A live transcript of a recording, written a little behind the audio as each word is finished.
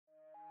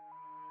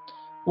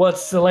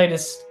What's the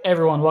latest,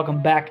 everyone? Welcome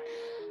back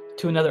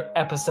to another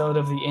episode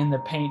of the In the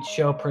Paint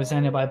show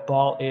presented by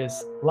Ball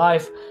is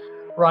Life.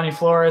 Ronnie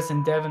Flores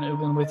and Devin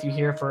Uglin with you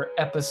here for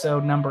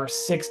episode number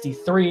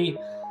 63.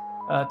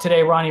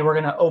 Today, Ronnie, we're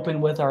going to open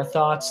with our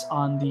thoughts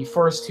on the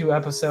first two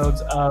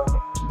episodes of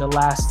The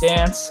Last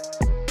Dance,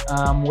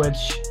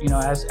 which,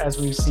 as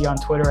we see on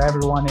Twitter,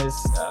 everyone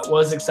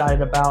was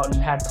excited about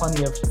and had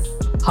plenty of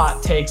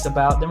hot takes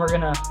about. Then we're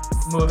going to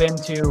move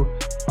into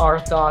our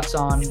thoughts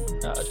on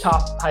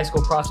top high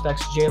school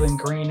prospects Jalen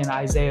Green and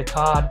Isaiah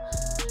Todd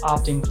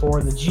opting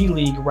for the G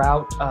League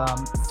route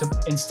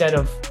instead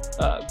of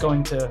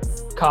going to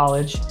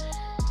college.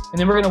 And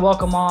then we're going to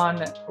welcome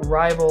on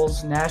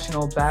Rivals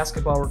national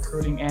basketball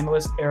recruiting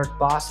analyst Eric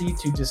Bossi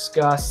to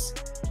discuss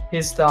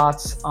his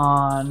thoughts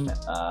on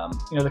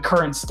the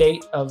current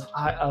state of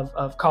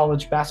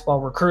college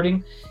basketball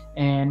recruiting,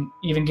 and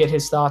even get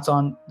his thoughts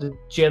on the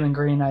Jalen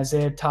Green,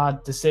 Isaiah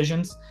Todd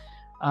decisions.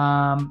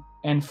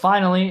 And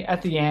finally, at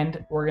the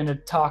end, we're going to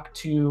talk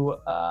to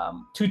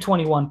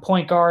 221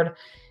 point guard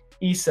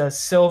Issa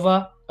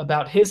Silva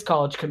about his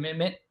college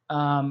commitment,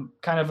 kind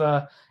of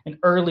an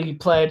early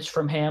pledge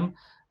from him.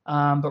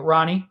 But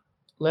Ronnie,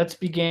 let's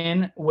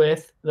begin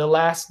with The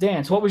Last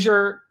Dance.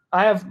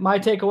 I have my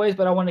takeaways,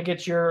 but I want to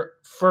get your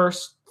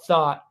first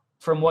thought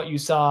from what you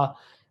saw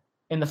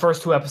in the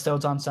first two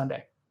episodes on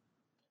Sunday.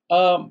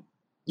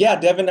 Yeah,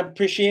 Devin,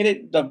 appreciate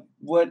it.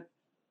 What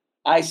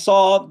I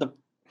saw,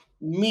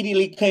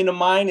 immediately came to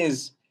mind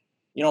is,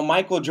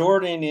 Michael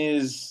Jordan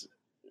is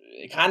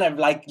kind of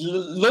like,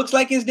 looks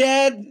like his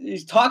dad.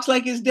 He talks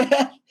like his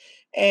dad.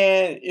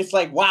 And it's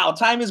like, wow,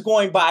 time is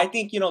going by. I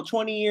think,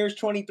 20 years,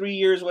 23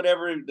 years,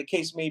 whatever the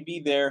case may be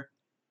there.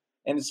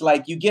 And it's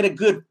like you get a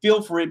good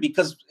feel for it,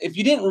 because if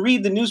you didn't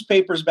read the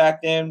newspapers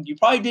back then, you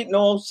probably didn't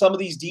know some of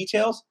these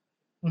details.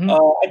 Mm-hmm.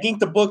 I think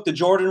the book, The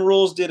Jordan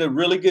Rules, did a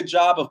really good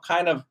job of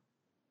kind of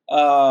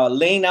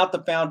laying out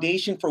the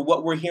foundation for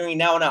what we're hearing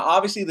now. Now,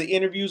 obviously, the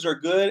interviews are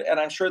good,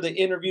 and I'm sure the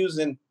interviews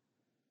in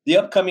the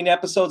upcoming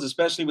episodes,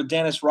 especially with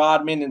Dennis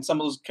Rodman and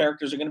some of those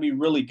characters, are going to be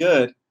really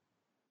good.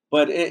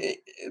 But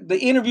the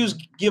interviews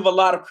give a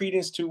lot of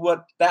credence to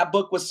what that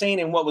book was saying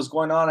and what was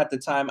going on at the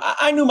time.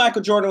 I knew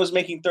Michael Jordan was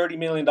making $30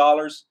 million.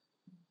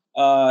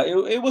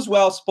 It was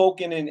well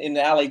spoken in the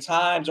LA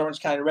Times, Orange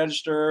County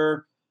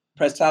Register,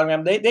 Press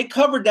Telegram. They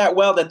covered that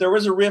well, that there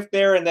was a rift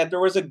there and that there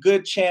was a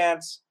good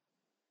chance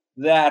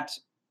that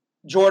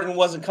Jordan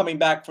wasn't coming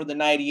back for the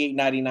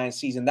 98-99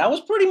 season. That was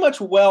pretty much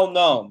well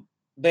known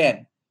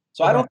then.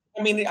 So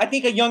I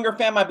think a younger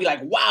fan might be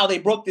like, wow, they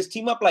broke this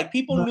team up. Like,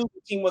 people knew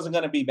the team wasn't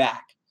going to be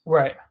back.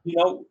 Right.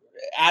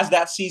 As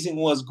that season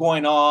was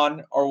going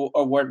on or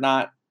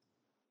whatnot,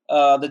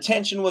 the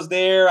tension was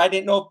there. I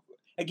didn't know,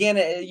 again,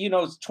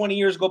 20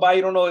 years go by.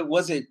 You don't know,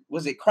 was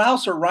it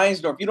Krause or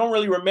Reinsdorf? You don't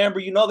really remember.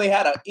 They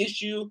had an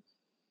issue,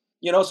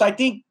 so I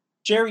think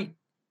Jerry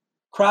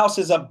Krause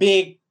is a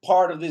big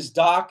part of this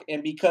doc.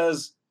 And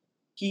because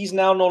he's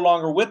now no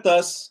longer with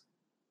us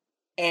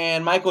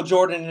and Michael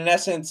Jordan, in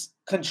essence,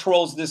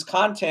 controls this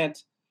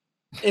content,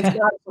 it's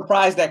not a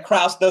surprise that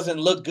Krause doesn't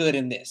look good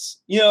in this.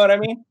 You know what I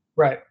mean?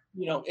 Right.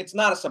 It's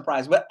not a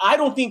surprise. But I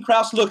don't think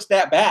Krause looks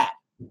that bad.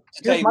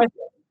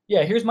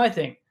 Here's my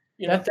thing.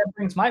 That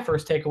brings my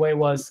first takeaway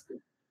was,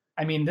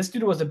 this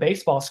dude was a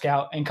baseball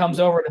scout and comes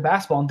over to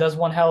basketball and does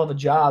one hell of a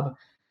job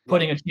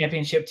putting a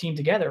championship team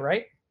together,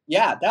 right?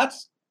 Yeah,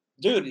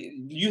 dude,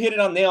 you hit it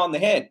on nail on the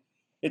head.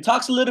 It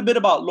talks a little bit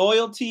about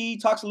loyalty,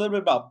 talks a little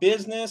bit about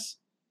business.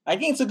 I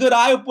think it's a good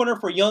eye-opener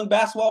for young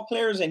basketball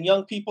players and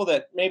young people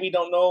that maybe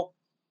don't know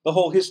the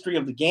whole history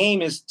of the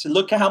game, is to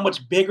look at how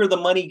much bigger the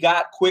money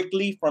got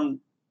quickly from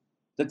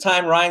the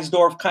time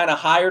Reinsdorf kind of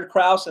hired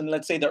Krause in,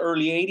 let's say, the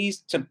early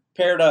 80s to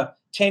compare to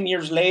 10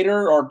 years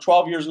later or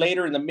 12 years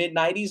later in the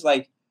mid-90s.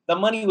 Like, the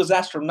money was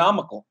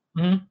astronomical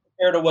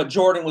compared to what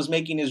Jordan was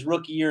making his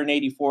rookie year in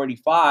 84,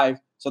 85.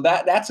 So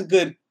that's a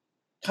good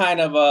kind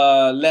of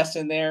a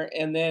lesson there.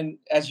 And then,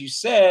 as you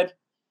said,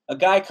 a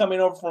guy coming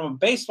over from a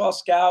baseball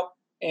scout,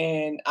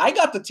 and I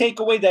got the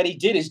takeaway that he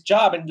did his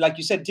job and, like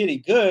you said, did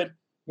it good.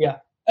 Yeah.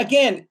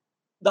 Again,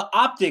 the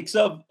optics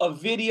of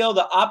video,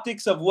 the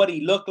optics of what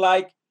he looked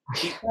like.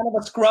 He's kind of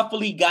a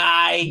scruffy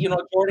guy.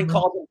 Jordan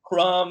calls him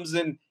Crumbs,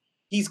 and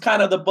he's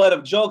kind of the butt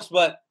of jokes.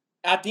 But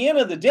at the end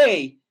of the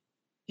day,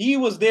 he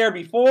was there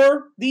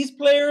before these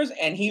players,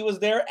 and he was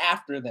there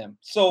after them.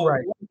 So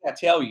What does that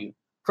tell you?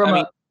 From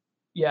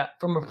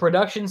a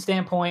production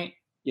standpoint,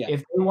 if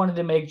they wanted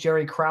to make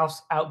Jerry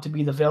Krause out to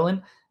be the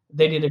villain,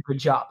 they did a good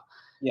job.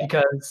 Yeah.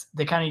 Because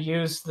they kind of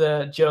used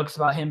the jokes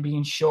about him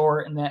being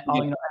short and that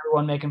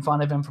everyone making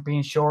fun of him for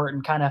being short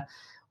and kind of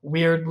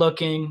weird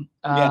looking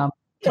to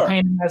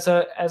paint him as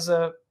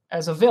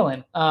a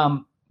villain.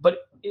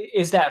 But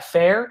is that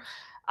fair?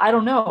 I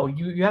don't know.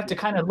 You have to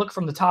kind of look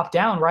from the top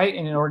down, right,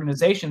 in an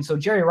organization. So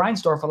Jerry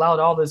Reinsdorf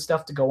allowed all this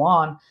stuff to go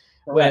on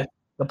with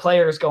the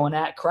players going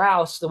at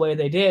Krause the way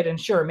they did.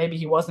 And sure, maybe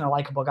he wasn't a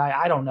likable guy.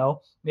 I don't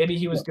know. Maybe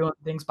he was doing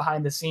things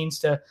behind the scenes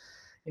to,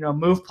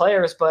 move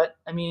players. But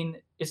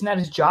isn't that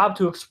his job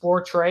to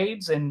explore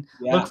trades and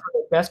look Yeah. for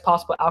the best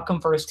possible outcome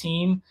for his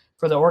team,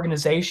 for the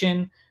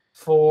organization,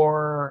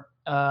 for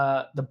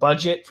the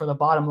budget, for the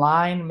bottom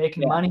line,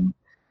 making money?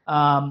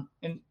 And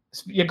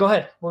yeah, go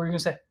ahead. What were you gonna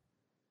say?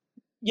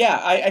 Yeah,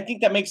 I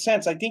think that makes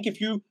sense. I think if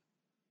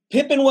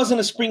Pippen wasn't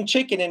a spring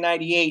chicken in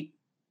 98,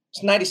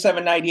 it's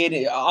 97,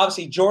 98.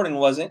 Obviously, Jordan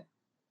wasn't.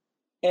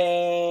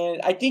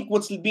 And I think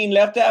what's being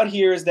left out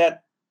here is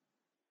that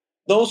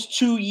those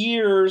 2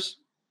 years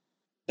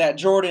that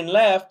Jordan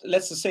left,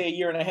 let's just say a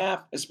year and a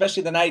half,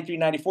 especially the 93,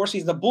 94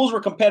 season, the Bulls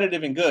were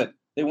competitive and good.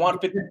 They won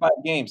 55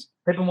 games.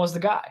 Pippen was the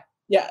guy.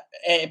 Yeah,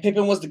 and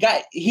Pippen was the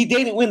guy. He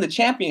didn't win the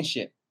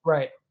championship.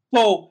 Right.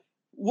 So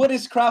what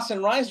is Krause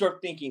and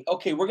Reinsdorf thinking?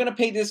 Okay, we're going to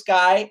pay this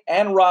guy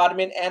and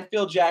Rodman and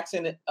Phil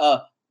Jackson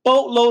a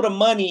boatload of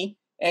money,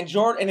 and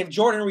if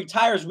Jordan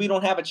retires, we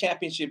don't have a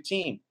championship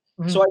team.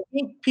 Mm-hmm. So I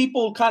think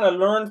people kind of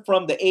learned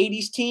from the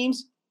 80s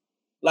teams,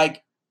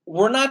 like,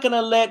 we're not going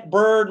to let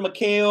Bird,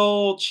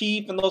 McHale,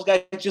 Chief, and those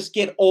guys just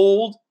get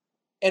old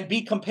and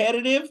be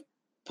competitive,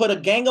 put a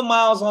gang of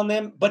miles on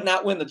them, but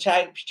not win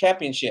the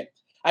championship.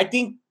 I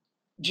think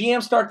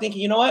GMs start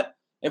thinking, you know what?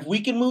 If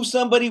we can move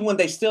somebody when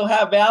they still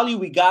have value,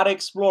 we got to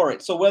explore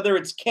it. So whether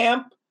it's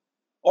Kemp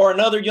or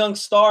another young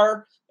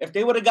star, if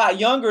they would have got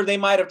younger, they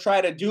might have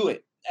tried to do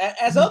it,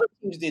 as other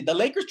teams did. The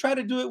Lakers tried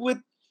to do it with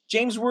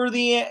James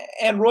Worthy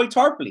and Roy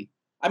Tarpley.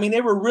 I mean,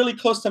 they were really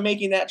close to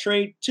making that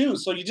trade too.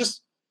 So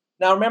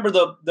now remember,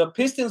 the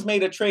Pistons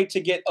made a trade to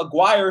get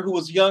Aguirre, who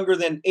was younger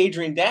than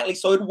Adrian Dantley.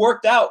 So it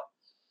worked out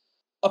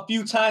a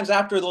few times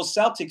after those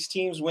Celtics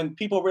teams when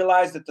people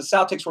realized that the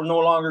Celtics were no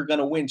longer going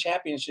to win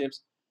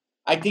championships.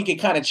 I think it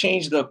kind of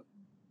changed the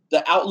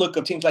outlook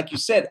of teams. Like you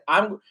said,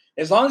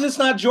 as long as it's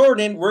not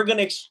Jordan, we're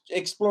going to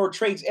explore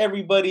trades.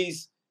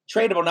 Everybody's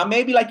tradable. Now,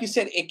 maybe like you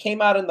said, it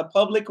came out in the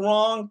public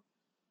wrong.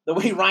 The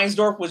way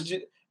Reinsdorf was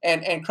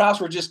and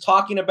Krause were just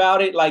talking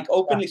about it like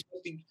openly.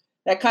 Yeah.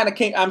 That kind of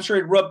came. I'm sure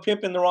it rubbed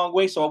Pippen the wrong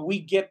way. So we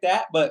get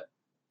that. But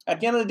at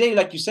the end of the day,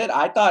 like you said,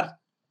 I thought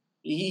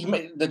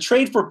the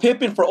trade for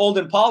Pippen for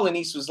Olden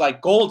Polynice was like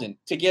golden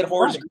to get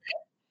Horace Grant.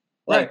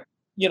 Like,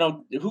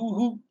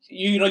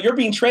 you're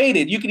being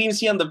traded. You can even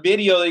see on the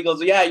video that he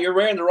goes, yeah, you're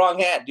wearing the wrong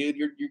hat, dude.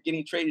 You're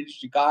getting traded to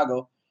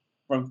Chicago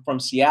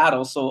from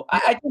Seattle. So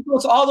I think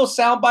all those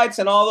sound bites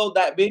and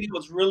that video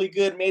was really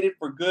good, made it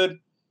for good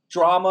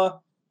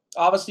drama.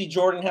 Obviously,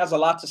 Jordan has a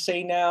lot to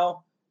say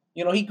now.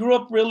 He grew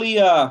up really,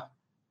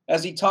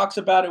 as he talks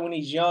about it when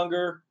he's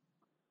younger,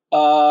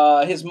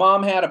 his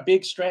mom had a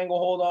big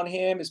stranglehold on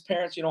him. His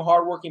parents,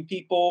 hardworking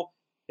people.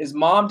 His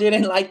mom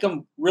didn't like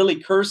him really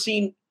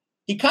cursing.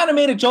 He kind of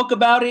made a joke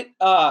about it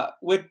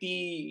when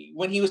he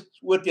was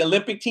with the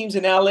Olympic teams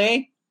in LA.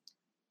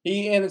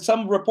 And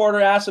some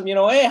reporter asked him,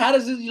 hey, how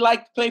does he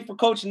like to play for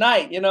Coach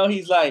Knight?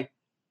 He's like,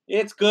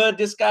 it's good.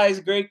 This guy's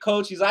a great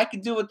coach. He's I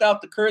could do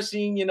without the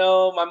cursing.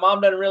 My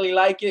mom doesn't really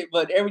like it,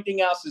 but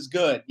everything else is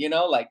good.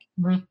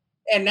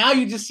 And now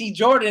you just see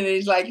Jordan, and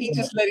he's like,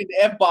 just letting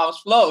the F-bombs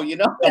flow. Yeah.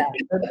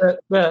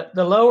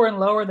 The lower and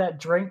lower that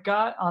drink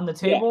got on the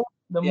table,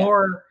 the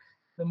more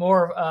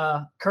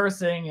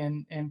cursing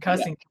and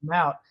cussing come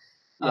out.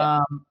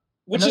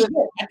 Which is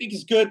good. I think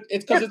it's good.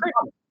 It's because it's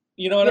fun.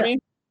 You know what I mean?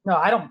 No,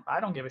 I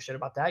don't give a shit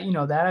about that.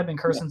 That I've been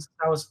cursing since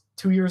I was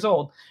 2 years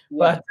old.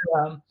 Yeah.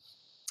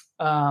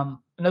 But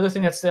another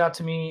thing that stood out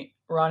to me,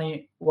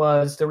 Ronnie,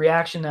 was the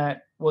reaction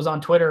that was on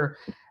Twitter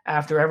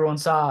after everyone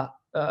saw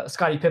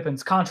Scottie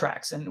Pippen's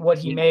contracts and what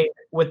he made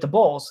with the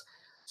Bulls.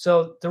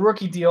 So the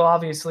rookie deal,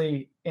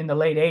 obviously, in the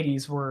late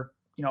 80s were,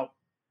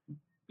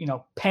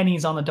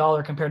 pennies on the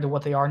dollar compared to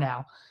what they are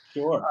now.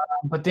 Sure.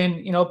 But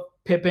then,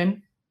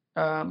 Pippen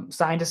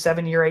signed a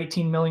 7-year,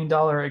 $18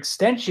 million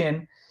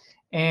extension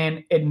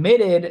and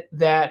admitted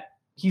that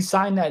he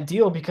signed that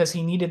deal because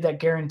he needed that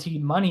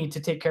guaranteed money to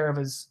take care of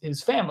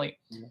his family.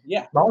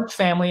 Yeah. Large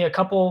family. A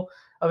couple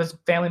of his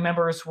family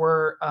members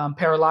were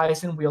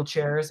paralyzed in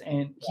wheelchairs,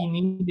 and he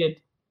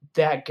needed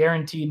that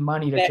guaranteed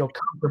money to feel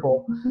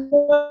comfortable.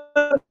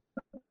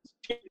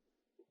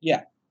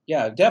 Yeah,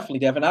 definitely,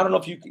 Devin. I don't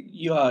know if you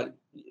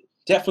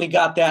definitely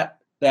got that.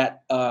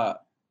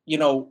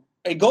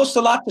 It goes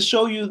a lot to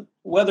show you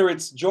whether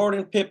it's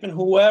Jordan, Pippen,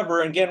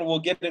 whoever. And again, we'll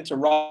get into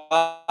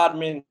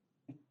Rodman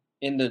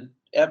in the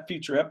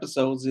future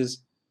episodes.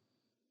 Is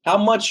how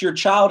much your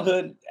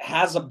childhood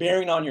has a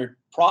bearing on your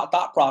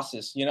thought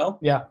process.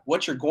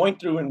 What you're going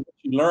through and what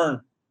you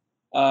learn.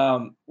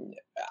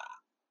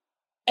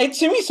 It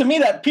seems to me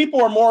that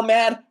people are more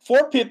mad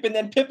for Pippen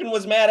than Pippen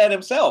was mad at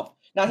himself.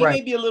 Now, he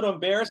may be a little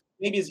embarrassed.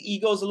 Maybe his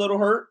ego's a little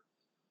hurt.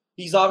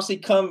 He's obviously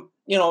come,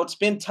 it's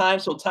been time,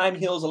 so time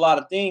heals a lot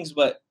of things.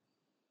 But,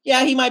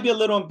 yeah, he might be a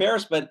little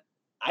embarrassed, but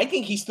I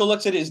think he still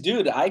looks at his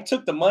dude. I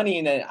took the money,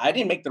 and I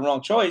didn't make the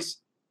wrong choice.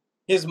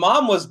 His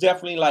mom was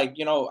definitely like,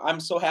 I'm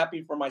so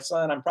happy for my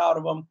son. I'm proud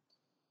of him.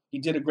 He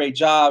did a great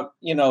job.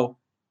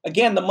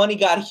 Again, the money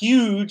got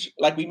huge.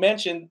 Like we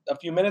mentioned a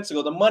few minutes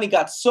ago, the money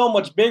got so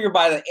much bigger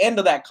by the end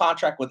of that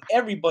contract with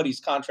everybody's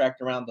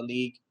contract around the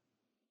league.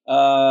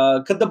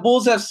 Could the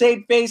Bulls have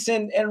saved face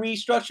and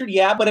restructured?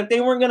 Yeah, but if they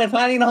weren't going to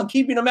plan on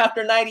keeping him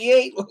after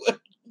 98,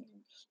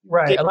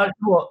 Right. A lot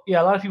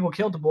of people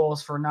killed the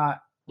Bulls for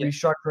not Yeah.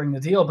 restructuring the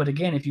deal. But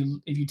again, if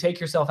you take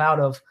yourself out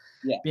of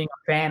Yeah. being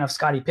a fan of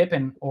Scottie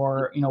Pippen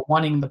or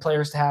wanting the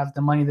players to have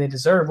the money they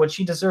deserve, which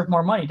he deserved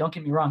more money. Don't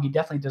get me wrong, he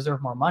definitely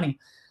deserved more money.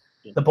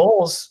 Yeah. The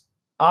Bulls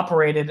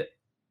operated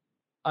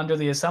under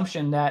the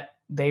assumption that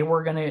they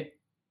were going to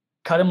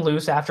cut him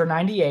loose after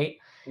 98.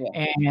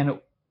 Yeah. And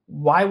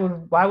why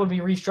would we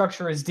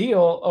restructure his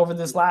deal over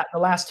the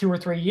last 2 or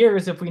 3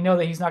 years if we know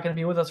that he's not going to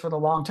be with us for the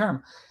long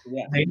term?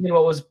 Yeah. They did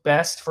what was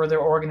best for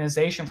their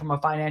organization from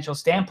a financial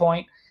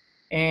standpoint.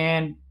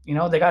 And,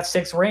 they got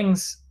 6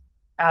 rings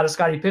out of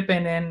Scottie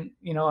Pippen. And,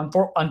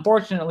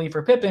 unfortunately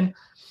for Pippen,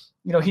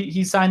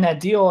 he signed that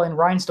deal, and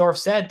Reinsdorf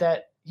said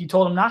that he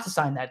told him not to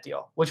sign that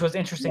deal, which was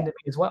interesting to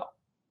me as well.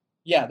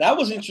 Yeah, that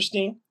was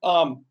interesting.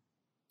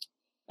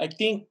 I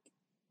think,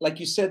 like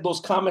you said, those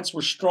comments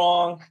were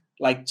strong,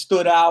 like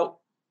stood out.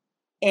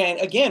 And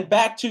again,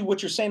 back to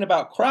what you're saying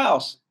about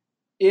Krause,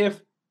 if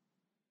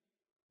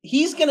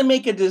he's going to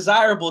make a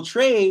desirable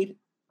trade,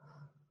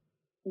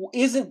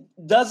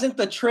 doesn't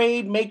the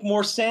trade make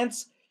more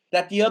sense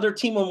that the other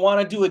team would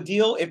want to do a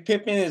deal if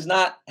Pippen is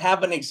not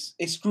having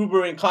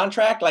exuberant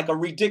contract, like a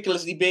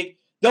ridiculously big?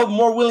 They're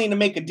more willing to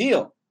make a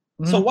deal.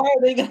 Mm-hmm. So why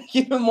are they going to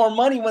give him more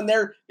money when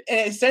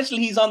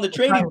essentially he's on the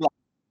trading block?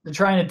 They're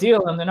trying to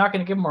deal him. They're not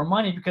going to give him more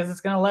money because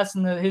it's going to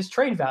lessen his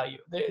trade value.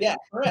 Yeah,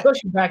 correct.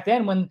 Especially back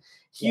then when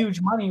huge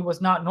money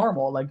was not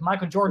normal. Like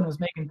Michael Jordan was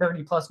making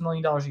 $30+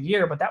 million a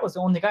year, but that was the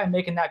only guy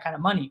making that kind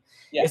of money.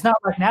 Yeah. It's not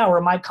like now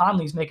where Mike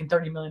Conley's making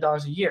 $30 million a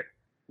year.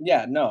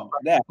 Yeah, no.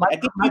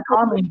 Mike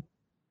Conley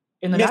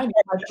in the 90s,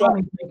 Mike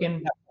Conley's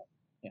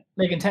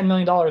making $10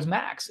 million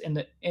max in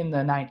the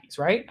 90s,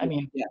 right? I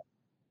mean,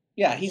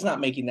 yeah, he's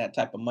not making that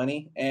type of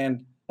money,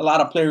 and a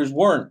lot of players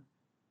weren't.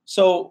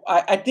 So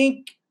I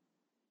think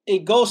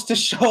it goes to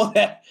show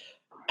that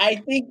I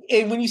think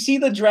when you see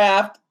the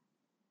draft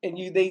and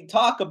they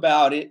talk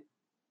about it,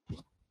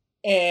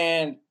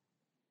 and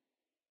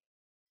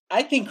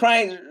I think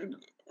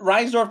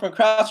Reinsdorf and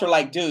Krause are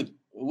like, dude,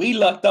 we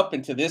lucked up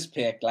into this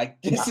pick. Like,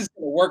 this is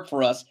going to work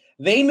for us.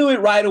 They knew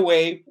it right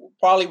away,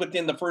 probably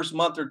within the first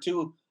month or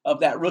two of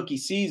that rookie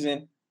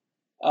season.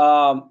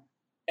 And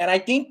I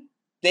think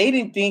they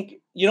didn't think,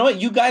 you know what,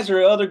 you guys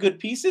are other good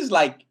pieces.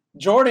 Like,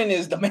 Jordan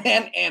is the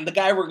man and the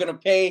guy we're going to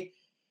pay.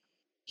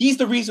 He's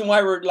the reason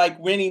why we're like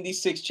winning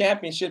these 6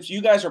 championships.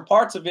 You guys are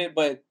parts of it,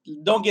 but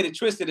don't get it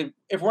twisted.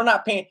 If we're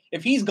not paying,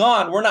 if he's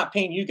gone, we're not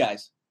paying you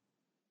guys.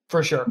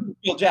 For sure.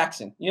 Phil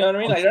Jackson. You know what I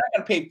mean? Like, they're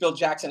not going to pay Phil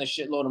Jackson a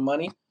shitload of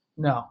money.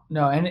 No.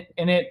 And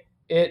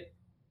it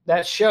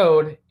that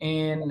showed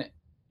in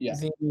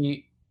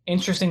the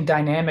interesting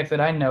dynamic that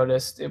I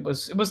noticed. It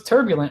was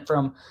turbulent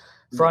from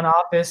front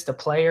office to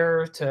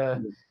player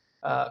to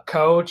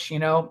coach.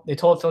 They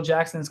told Phil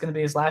Jackson it's going to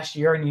be his last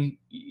year, and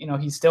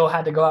he still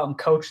had to go out and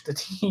coach the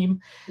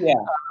team. Yeah.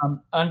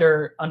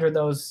 Under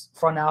those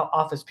front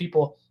office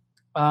people.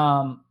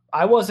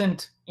 I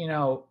wasn't,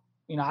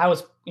 I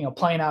was,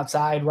 playing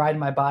outside, riding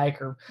my bike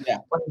or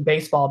playing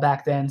baseball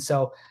back then.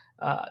 So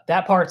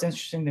that part's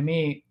interesting to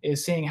me,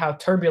 is seeing how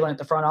turbulent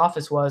the front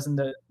office was and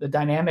the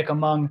dynamic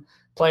among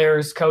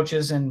players,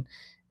 coaches, and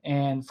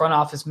front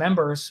office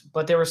members,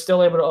 but they were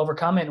still able to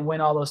overcome it and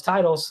win all those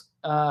titles.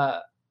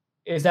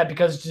 Is that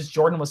because just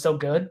Jordan was so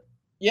good?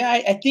 Yeah,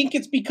 I think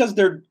it's because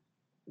they're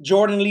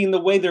Jordan leading the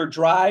way, their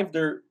drive,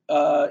 their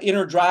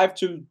inner drive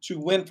to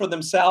win for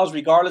themselves,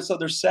 regardless of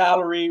their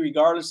salary,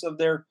 regardless of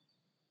their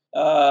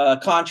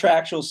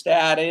contractual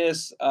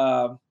status,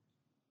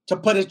 to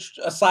put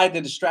aside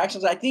the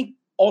distractions. I think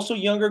also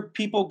younger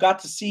people got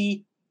to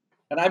see,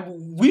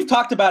 and we've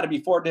talked about it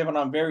before, Devin,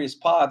 on various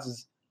pods,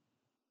 is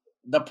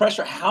the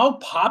pressure, how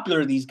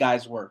popular these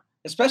guys were.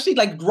 Especially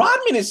like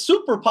Rodman is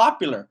super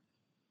popular.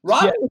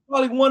 Rodman is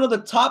probably one of the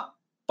top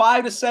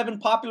 5 to 7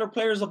 popular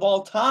players of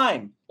all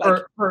time.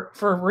 Like,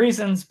 for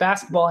reasons,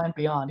 basketball and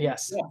beyond,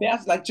 yes.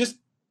 Yeah, like just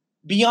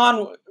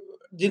beyond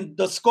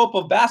the scope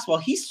of basketball,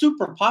 he's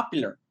super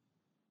popular.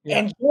 Yeah.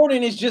 And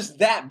Jordan is just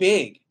that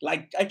big.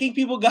 Like, I think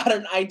people got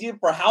an idea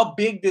for how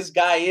big this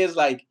guy is.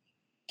 Like,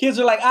 kids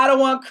are like, I don't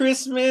want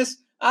Christmas.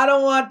 I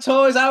don't want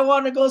toys. I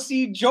want to go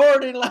see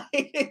Jordan.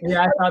 Like,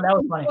 yeah, I thought that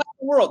was funny.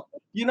 World.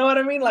 You know what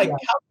I mean? Like,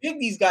 how big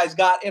these guys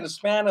got in a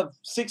span of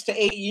 6 to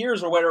 8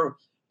 years or whatever.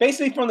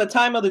 Basically, from the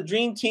time of the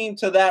Dream Team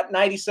to that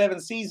 97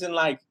 season,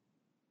 like,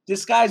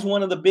 this guy's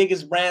one of the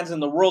biggest brands in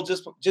the world,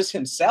 just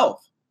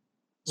himself.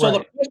 So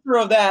the pressure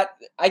of that,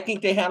 I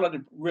think they handled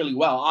it really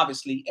well,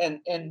 obviously.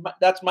 And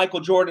that's Michael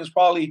Jordan's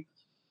probably,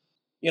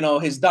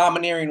 his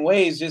domineering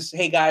ways. Just,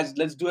 hey guys,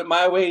 let's do it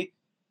my way.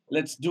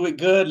 Let's do it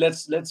good.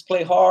 Let's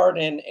play hard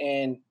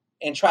and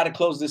try to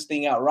close this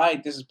thing out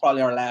right. This is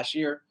probably our last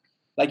year.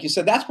 Like you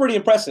said, that's pretty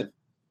impressive.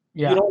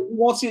 Yeah.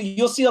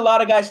 You'll see a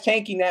lot of guys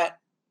tanking that.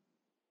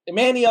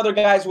 Many other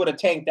guys would have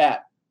tanked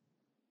that.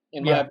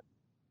 I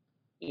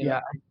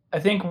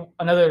think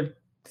another,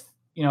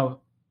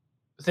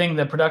 thing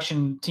the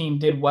production team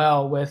did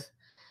well with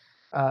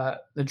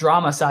the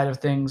drama side of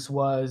things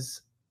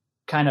was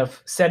kind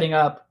of setting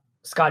up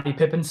Scottie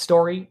Pippen's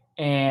story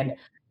and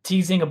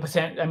teasing a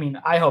potential. I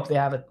mean, I hope they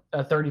have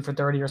a 30 for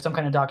 30 or some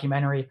kind of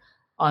documentary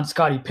on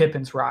Scottie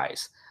Pippen's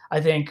rise. I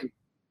think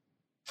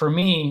for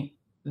me,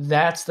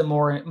 that's the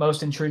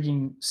most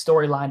intriguing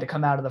storyline to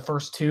come out of the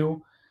first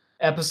two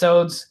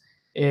episodes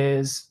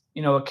is,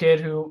 a kid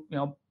who,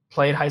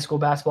 played high school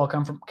basketball,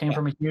 came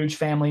from a huge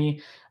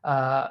family,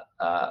 a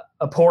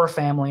poor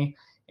family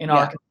in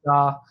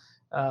Arkansas,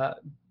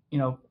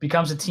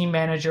 becomes a team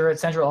manager at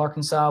Central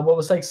Arkansas. What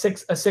was like a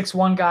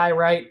 6'1" guy,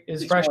 right?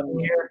 His freshman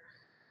year,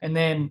 and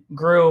then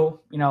grew,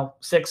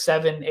 6,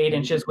 7, 8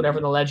 inches,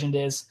 whatever the legend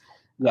is,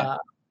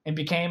 and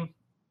became,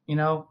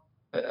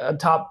 a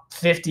top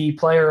 50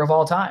 player of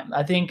all time.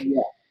 I think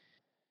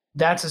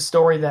that's a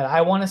story that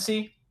I want to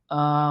see.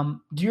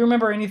 Do you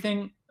remember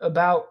anything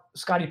about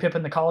Scottie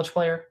Pippen, the college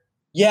player?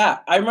 Yeah,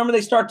 I remember they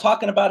started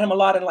talking about him a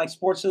lot in like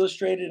Sports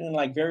Illustrated and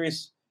like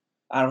various,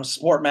 I don't know,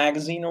 sport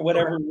magazine or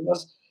whatever it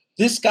was.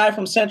 This guy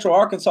from Central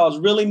Arkansas is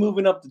really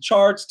moving up the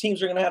charts.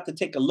 Teams are going to have to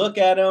take a look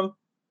at him.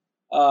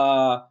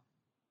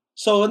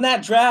 So in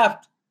that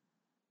draft,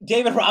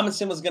 David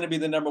Robinson was going to be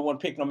the number one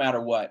pick no matter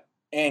what.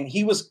 And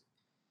he was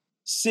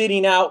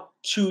sitting out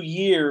 2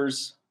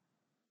 years.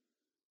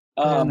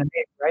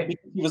 Right?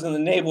 Because he was in the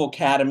Naval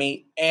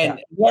Academy,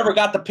 and whoever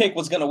got the pick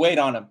was going to wait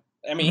on him.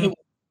 I mean, he was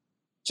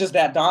just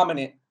that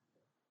dominant.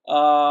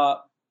 And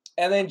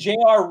then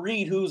J.R.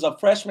 Reed, who's a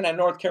freshman at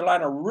North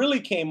Carolina, really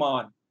came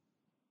on.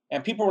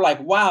 And people were like,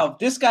 wow, if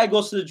this guy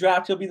goes to the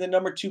draft, he'll be the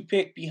number 2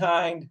 pick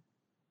behind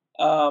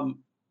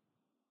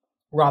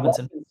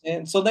Robinson.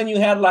 So then you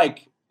had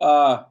like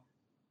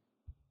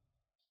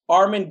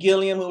Armin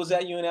Gilliam, who was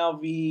at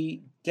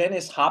UNLV,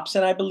 Dennis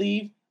Hobson, I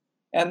believe,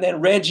 and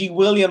then Reggie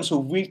Williams, who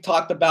we've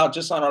talked about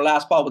just on our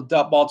last pod with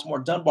Baltimore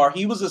Dunbar.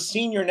 He was a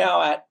senior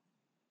now at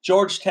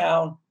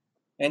Georgetown,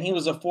 and he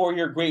was a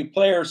 4-year great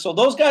player. So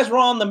those guys were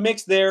all in the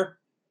mix there.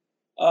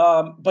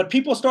 But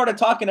people started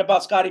talking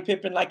about Scottie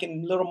Pippen like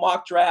in little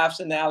mock drafts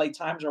in the LA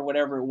Times or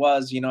whatever it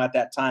was, at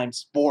that time,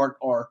 Sport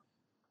or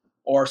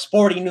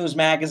Sporting News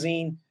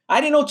magazine. I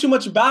didn't know too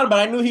much about him, but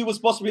I knew he was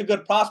supposed to be a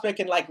good prospect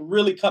and like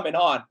really coming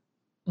on.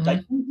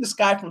 Like, who's this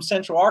guy from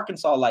Central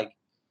Arkansas like?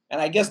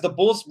 And I guess the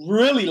Bulls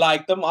really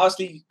liked him.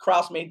 Obviously,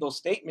 Krause made those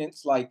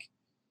statements like,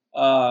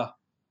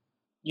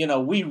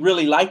 we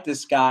really like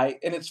this guy.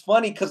 And it's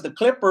funny because the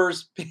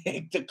Clippers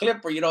picked the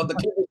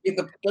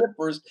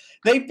Clippers,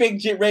 they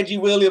picked Reggie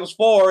Williams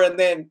 4, and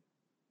then,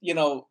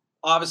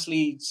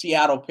 obviously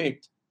Seattle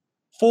picked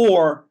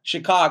 4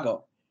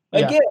 Chicago.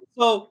 Again,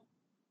 so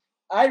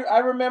I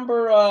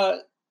remember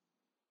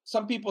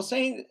some people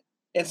saying,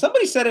 and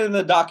somebody said it in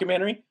the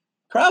documentary,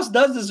 Krause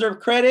does deserve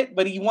credit,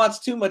 but he wants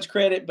too much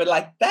credit. But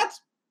like, that's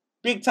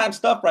big time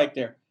stuff right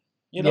there.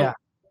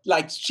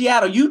 Like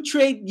Seattle,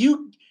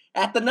 you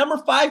at the number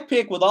 5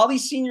 pick with all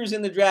these seniors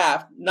in the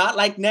draft, not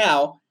like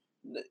now,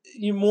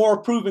 you're more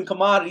proven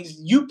commodities.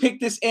 You pick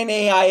this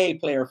NAIA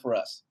player for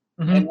us,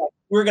 and like,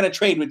 we're going to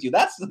trade with you.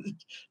 That's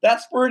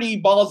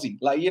pretty ballsy.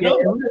 Like,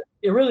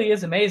 it really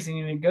is amazing.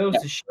 And it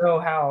goes to show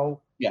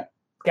how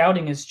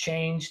scouting has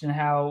changed and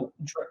how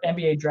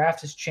NBA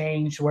draft has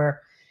changed,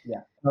 where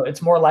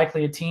it's more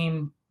likely a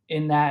team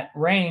in that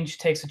range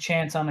takes a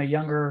chance on a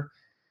younger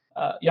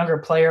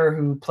player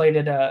who played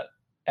at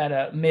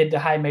a mid to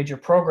high major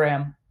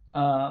program,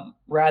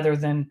 rather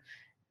than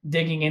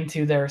digging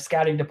into their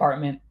scouting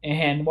department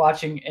and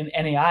watching an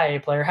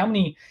NAIA player. How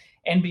many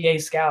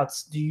NBA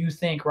scouts do you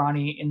think,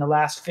 Ronnie, in the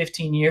last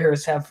 15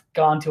 years have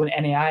gone to an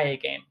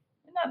NAIA game?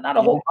 Not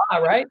a whole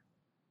lot, right?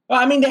 Well,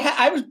 I mean,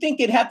 I would think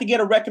they'd have to get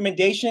a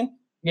recommendation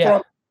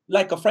from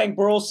like a Frank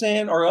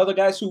Burleson or other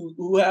guys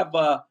who have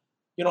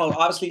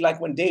obviously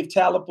like when Dave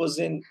Talib was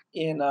in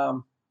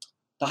the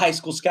high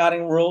school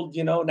scouting world,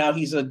 now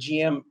he's a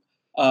GM.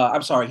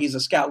 He's a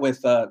scout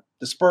with the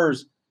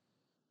Spurs.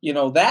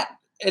 That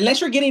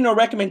unless you're getting a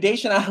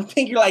recommendation, I don't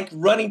think you're like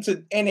running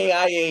to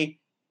NAIA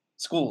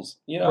schools.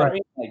 You know what I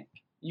mean? Like,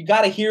 you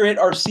got to hear it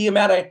or see him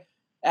at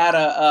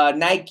a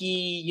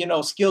Nike,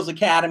 Skills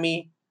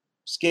Academy.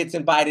 Gets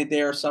invited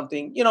there or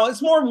something.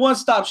 It's more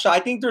one-stop shop. I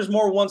think there's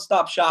more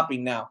one-stop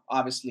shopping now,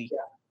 obviously.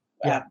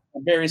 At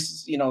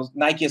various,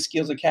 Nike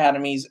Skills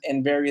Academies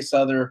and various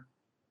other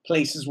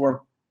places where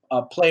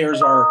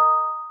players are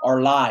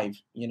live,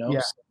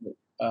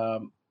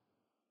 So,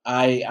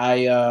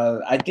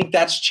 I think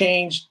that's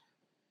changed.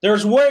 There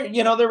was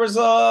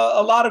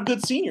a lot of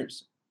good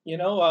seniors,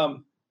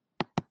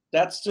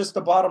 that's just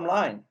the bottom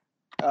line.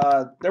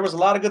 There was a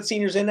lot of good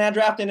seniors in that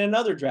draft and in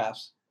other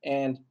drafts.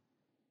 And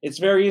it's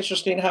very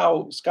interesting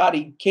how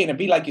Scottie came to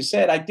be. Like you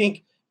said, I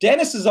think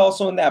Dennis is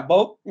also in that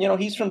boat.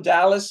 He's from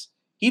Dallas.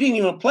 He didn't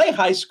even play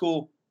high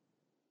school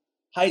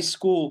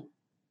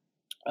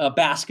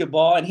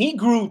basketball, and he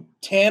grew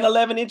 10,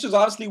 11 inches.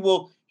 Obviously,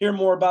 we'll hear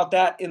more about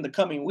that in the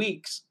coming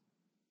weeks.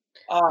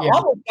 All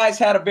those guys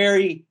had a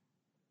very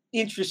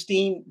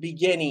interesting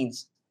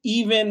beginnings.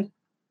 Even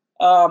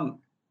when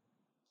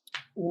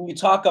we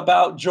talk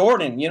about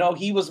Jordan,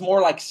 he was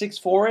more like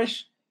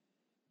 6'4"-ish.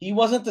 He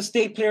wasn't the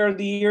state player of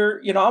the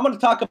year. I'm going to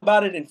talk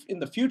about it in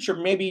the future.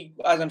 Maybe,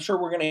 as I'm sure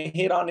we're going to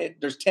hit on it.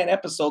 There's 10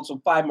 episodes,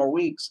 so 5 more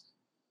weeks.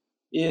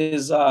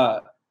 Is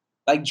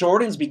like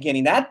Jordan's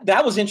beginning.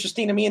 That was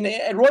interesting to me.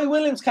 And Roy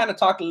Williams kind of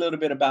talked a little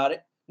bit about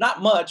it.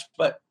 Not much,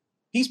 but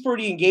he's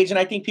pretty engaged. And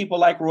I think people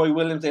like Roy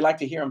Williams. They like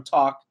to hear him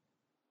talk.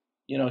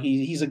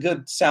 He's a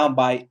good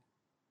soundbite.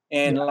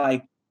 And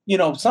like,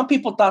 some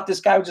people thought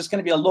this guy was just going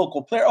to be a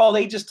local player. Oh,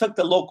 they just took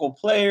the local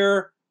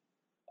player.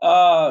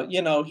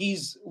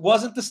 He's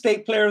wasn't the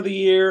state player of the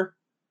year.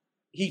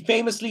 He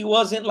famously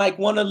wasn't like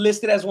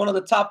listed as one of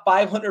the top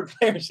 500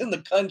 players in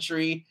the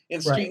country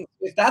in street.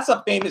 Right. That's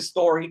a famous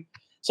story.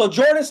 So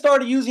Jordan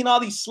started using all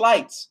these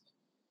slights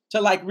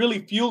to like really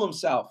fuel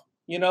himself.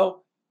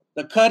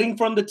 The cutting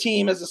from the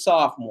team as a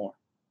sophomore.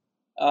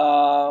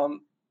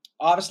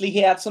 Obviously he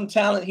had some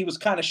talent. He was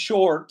kind of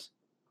short,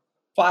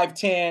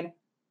 5'10".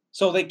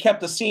 So they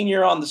kept the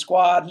senior on the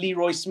squad.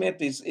 Leroy Smith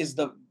is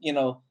the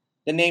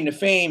name to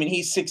fame, and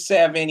he's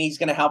 6'7". He's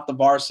going to help the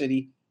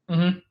varsity.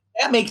 Mm-hmm.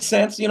 That makes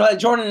sense.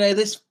 Jordan,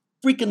 this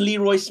freaking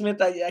Leroy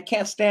Smith, I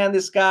can't stand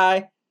this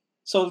guy.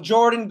 So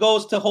Jordan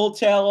goes to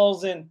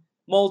hotels and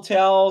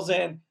motels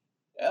and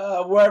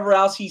wherever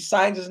else he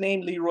signs his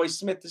name, Leroy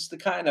Smith, is the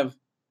kind of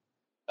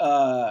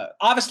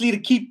obviously to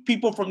keep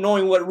people from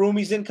knowing what room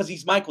he's in because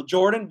he's Michael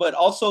Jordan, but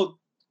also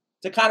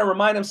to kind of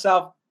remind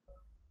himself,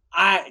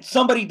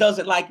 somebody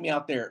doesn't like me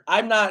out there.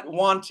 I'm not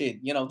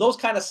wanted. Those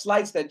kind of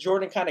slights that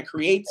Jordan kind of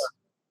creates,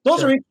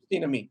 those are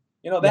interesting to me.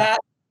 That.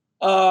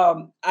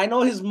 I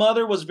know his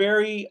mother was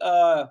very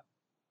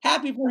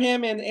happy for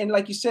him, and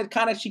like you said,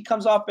 kind of she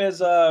comes off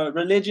as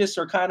religious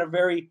or kind of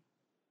very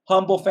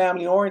humble,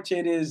 family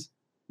oriented. Is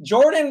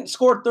Jordan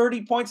scored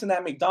 30 points in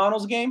that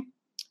McDonald's game,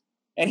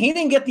 and he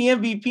didn't get the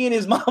MVP, and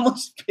his mom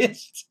was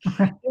pissed.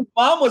 His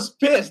mom was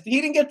pissed.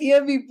 He didn't get the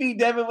MVP,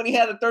 Devin, when he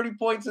had the 30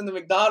 points in the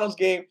McDonald's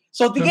game.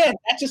 So again,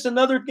 that's just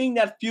another thing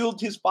that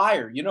fueled his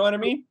fire. You know what I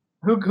mean?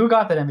 Who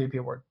got that MVP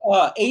award?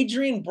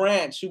 Adrian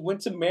Branch, who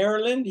went to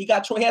Maryland. He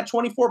had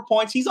 24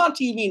 points. He's on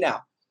TV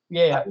now.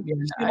 Yeah.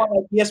 On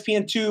like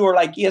ESPN2 or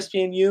like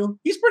ESPNU.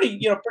 He's pretty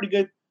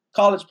good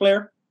college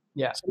player.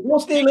 Yeah. So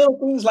those little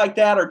things like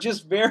that are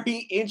just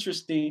very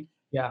interesting.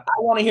 Yeah. I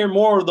want to hear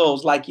more of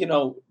those. Like,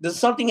 does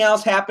something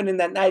else happen in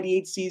that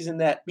 98 season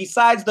that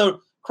besides the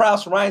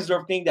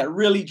Krause-Reinsdorf thing that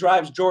really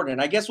drives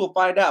Jordan? I guess we'll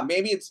find out.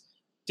 Maybe it's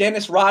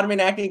Dennis Rodman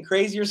acting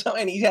crazy or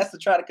something, and he has to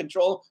try to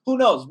control. Who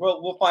knows?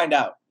 We'll find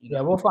out.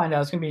 Yeah, we'll find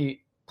out. It's going to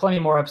be plenty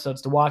more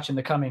episodes to watch in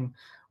the coming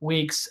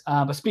weeks.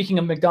 But speaking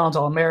of McDonald's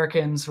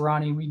All-Americans,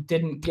 Ronnie, we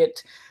didn't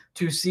get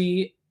to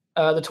see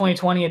the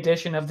 2020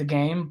 edition of the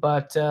game,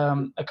 but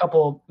a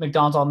couple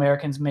McDonald's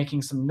All-Americans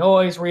making some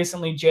noise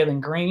recently, Jalen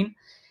Green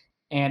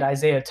and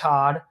Isaiah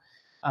Todd,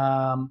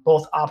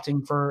 both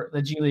opting for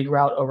the G League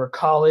route over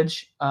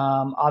college.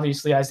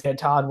 Obviously, Isaiah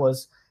Todd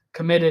was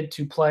committed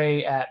to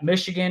play at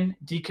Michigan,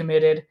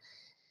 decommitted,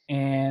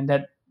 and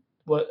that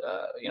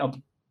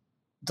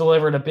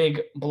delivered a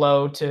big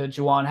blow to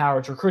Juwan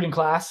Howard's recruiting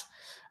class.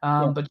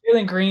 But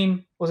Jalen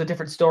Green was a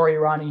different story,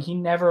 Ronnie. He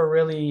never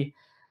really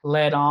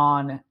led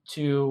on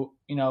to,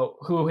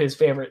 who his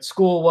favorite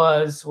school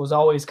was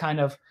always kind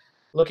of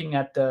looking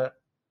at the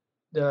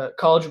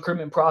college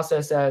recruitment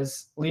process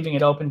as leaving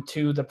it open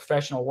to the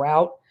professional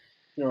route.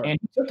 Sure. And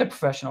he took the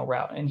professional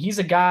route. And he's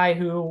a guy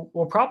who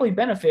will probably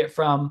benefit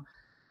from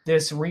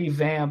this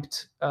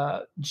revamped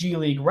G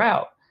League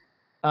route,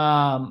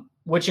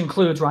 which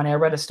includes, Ronnie, I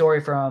read a story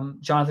from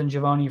Jonathan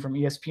Givony from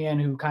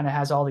ESPN, who kind of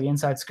has all the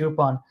inside scoop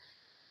on,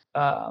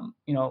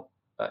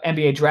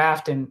 NBA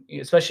draft and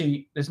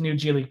especially this new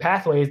G League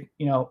pathway.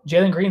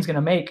 Jalen Green's going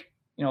to make,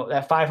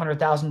 that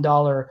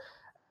 $500,000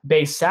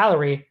 base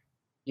salary.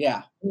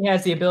 Yeah. He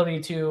has the ability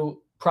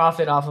to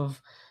profit off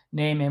of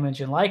name, image,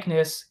 and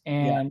likeness.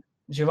 And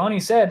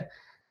Givony said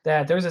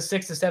that there's a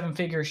 6 to 7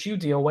 figure shoe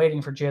deal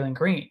waiting for Jalen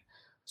Green.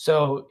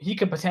 So he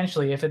could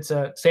potentially, if it's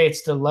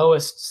it's the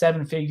lowest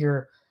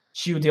 7-figure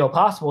shoe deal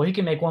possible, he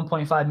can make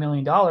 $1.5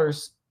 million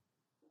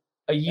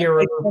a year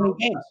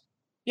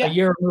a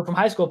year removed from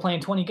high school playing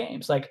 20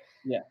 games.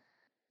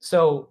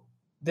 So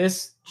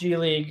this G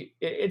League,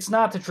 it's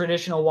not the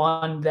traditional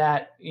one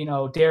that,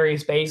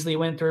 Darius Baisley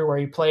went through where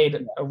he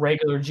played a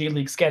regular G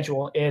League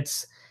schedule.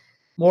 It's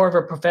more of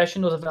a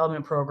professional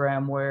development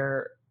program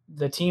where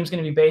the team's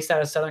going to be based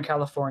out of Southern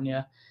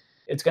California.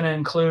 It's going to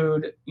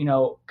include,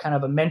 kind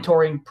of a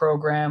mentoring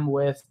program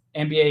with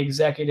NBA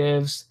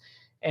executives,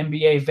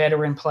 NBA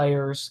veteran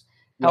players,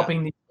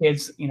 helping these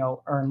kids,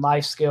 earn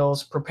life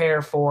skills,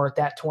 prepare for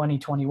that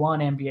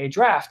 2021 NBA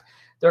draft.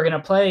 They're going to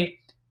play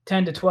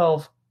 10 to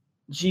 12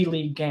 G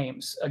League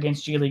games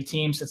against G League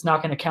teams. It's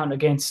not going to count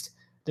against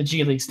the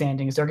G League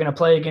standings. They're going to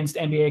play against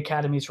NBA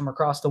academies from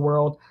across the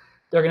world.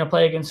 They're going to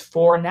play against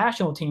 4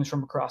 national teams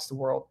from across the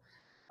world.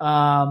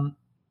 And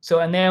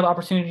they have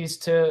opportunities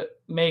to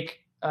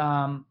make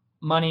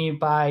money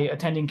by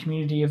attending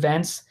community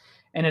events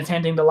and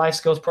attending the life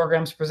skills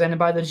programs presented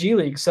by the G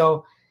League.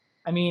 So,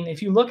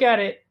 if you look at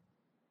it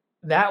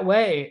that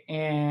way,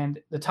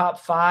 and the top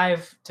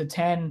 5 to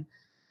 10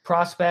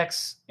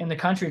 prospects in the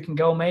country can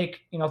go make,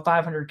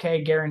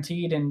 $500K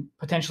guaranteed and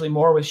potentially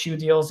more with shoe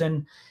deals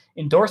and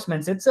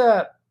endorsements, it's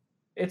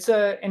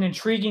an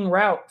intriguing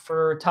route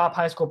for top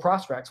high school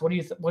prospects. What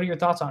are your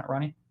thoughts on it,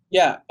 Ronnie?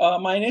 Yeah,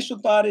 my initial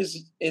thought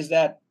is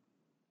that,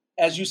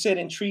 as you said,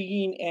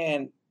 intriguing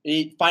and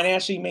it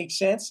financially makes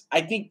sense.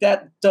 I think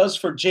that does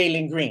for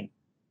Jalen Green,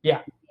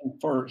 Yeah.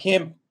 for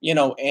him,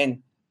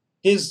 and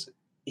his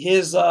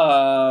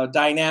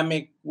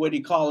dynamic. What do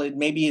you call it?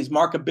 Maybe his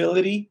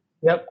markability.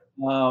 Yep.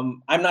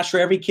 I'm not sure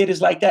every kid is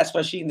like that,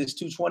 especially in this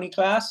 220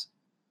 class.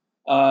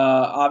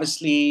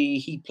 Obviously,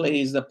 he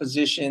plays the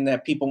position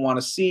that people want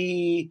to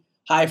see,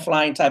 high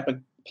flying type of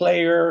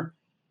player.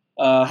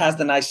 Has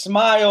the nice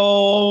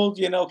smile,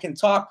 can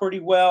talk pretty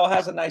well,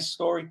 has a nice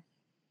story.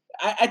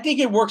 I think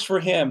it works for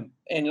him.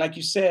 And like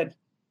you said,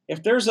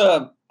 if there's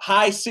a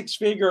high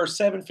 6-figure or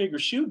 7-figure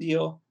shoe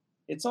deal,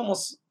 it's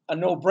almost a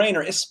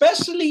no-brainer,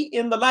 especially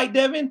in the light,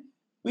 Devin.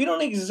 We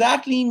don't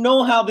exactly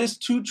know how this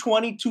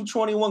 220,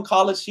 221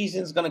 college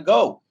season is going to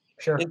go.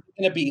 Sure. Is it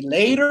going to be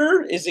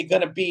later? Is it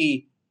going to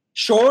be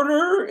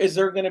shorter? Is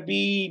there going to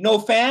be no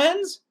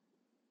fans?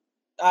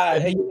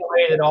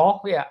 At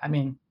all? Yeah, I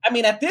mean,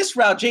 at this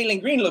route,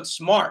 Jalen Green looks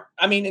smart.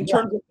 In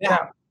terms of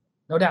that.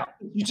 No doubt.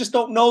 You just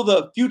don't know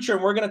the future,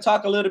 and we're going to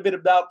talk a little bit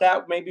about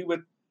that maybe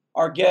with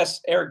our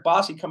guest Eric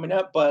Bossi coming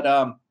up. But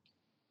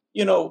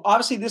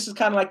obviously this is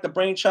kind of like the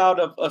brainchild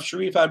of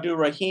Sharif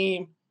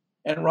Abdul-Rahim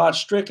and Rod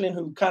Strickland,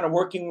 who kind of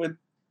working with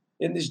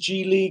in this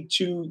G League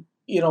to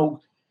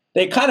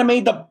they kind of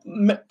made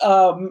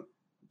the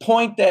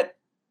point that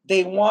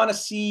they want to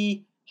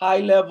see high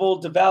level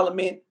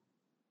development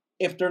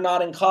if they're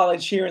not in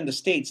college here in the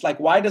States. Like,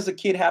 why does a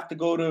kid have to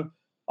go to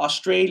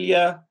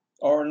Australia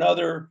or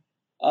another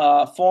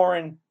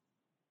foreign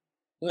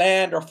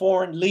land or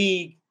foreign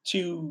league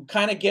to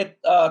kind of get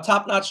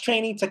top-notch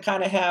training to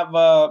kind of have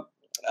a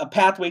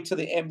pathway to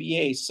the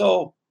NBA?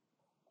 So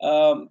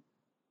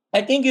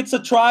I think it's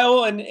a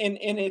trial, and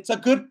it's a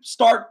good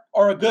start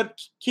or a good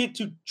kid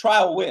to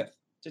trial with,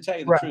 to tell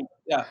you the truth.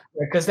 Yeah.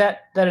 Because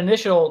that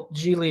initial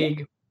G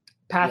League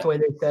pathway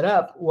they set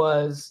up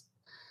was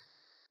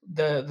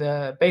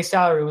the base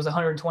salary was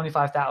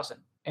 $125,000,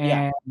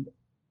 and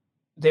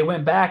they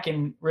went back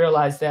and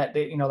realized that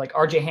they, like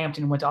RJ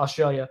Hampton went to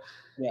Australia,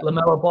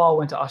 LaMelo Ball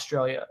went to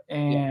Australia,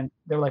 and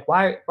they were like,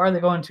 why are they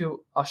going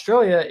to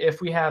Australia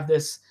if we have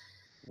this,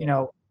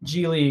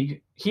 G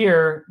League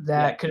here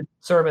that could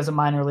serve as a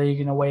minor league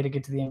in a way to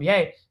get to the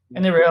NBA?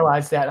 And they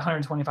realized that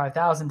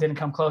 $125,000 didn't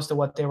come close to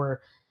what they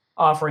were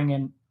offering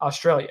in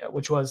Australia,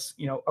 which was,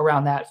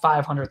 around that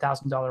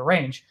 $500,000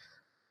 range.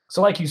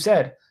 So like you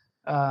said,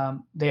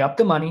 they upped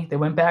the money. They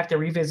went back, they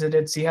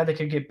revisited, see how they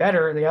could get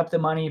better. They upped the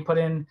money, put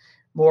in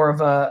more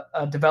of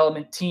a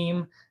development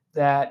team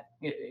that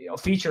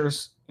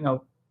features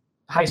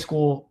high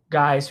school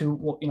guys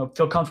who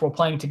feel comfortable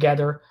playing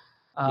together.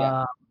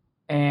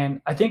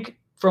 And I think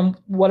from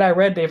what I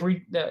read, they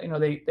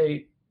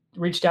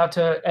reached out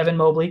to Evan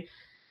Mobley,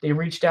 they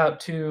reached out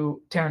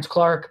to Terrence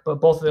Clark,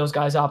 but both of those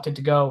guys opted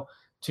to go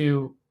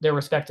to their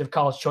respective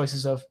college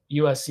choices of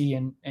USC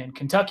and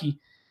Kentucky.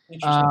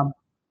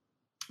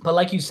 But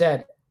like you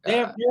said,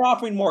 they're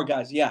offering more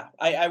guys. Yeah,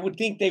 I would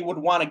think they would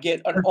want to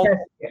get an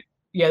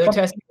they're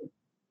testing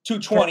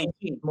 220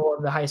 more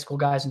of the high school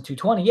guys in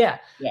 220. Yeah.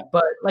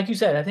 But like you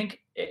said, I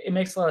think it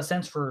makes a lot of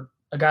sense for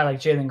a guy like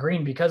Jalen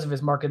Green because of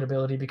his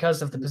marketability,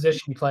 because of the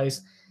position he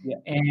plays,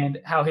 and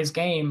how his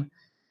game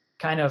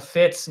kind of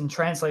fits and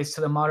translates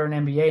to the modern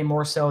NBA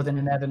more so than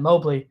an Evan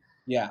Mobley.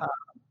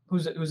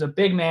 Who's a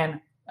big man,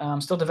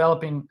 still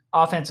developing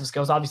offensive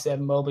skills. Obviously,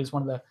 Evan Mobley is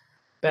one of the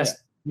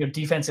best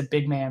defensive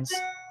big mans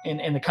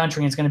in the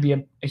country, and is going to be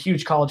a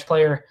huge college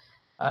player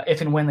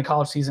if and when the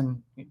college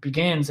season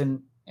begins.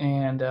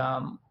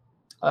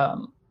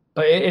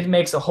 But it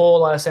makes a whole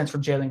lot of sense for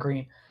Jalen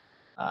Green.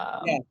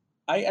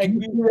 I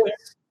agree with that.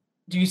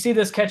 Do you see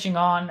this catching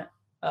on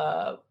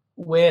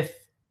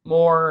with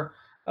more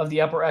of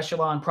the upper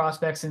echelon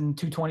prospects in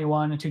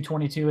 221 and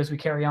 222 as we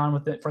carry on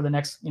with it for the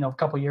next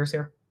couple of years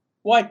here?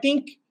 Well, I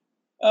think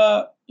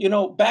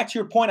back to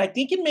your point, I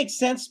think it makes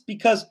sense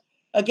because,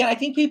 again, I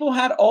think people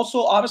had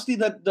also obviously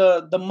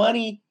the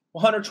money.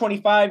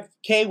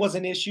 125K was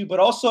an issue, but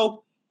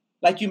also,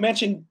 like you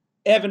mentioned,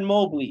 Evan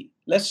Mobley.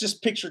 Let's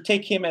just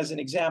take him as an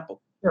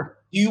example. Sure.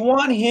 Do you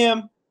want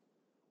him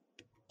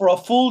for a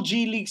full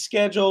G League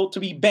schedule to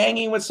be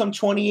banging with some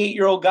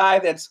 28-year-old guy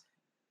that's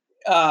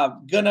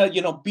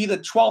gonna be the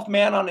 12th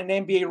man on an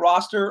NBA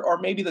roster, or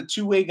maybe the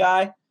two-way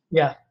guy?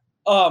 Yeah.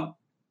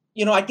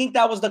 I think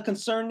that was the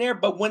concern there.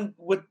 But when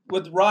with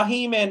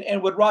Raheem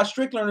and what Rod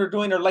Strickland are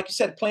doing, or like you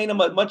said, playing him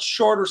a much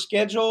shorter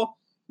schedule,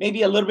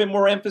 maybe a little bit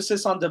more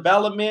emphasis on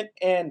development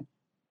and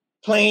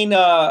playing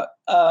a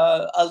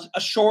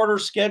shorter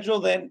schedule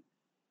than,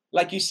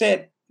 like you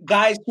said,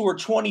 guys who are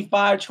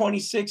 25,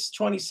 26,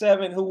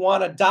 27 who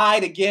want to die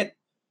to get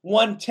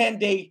one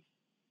 10-day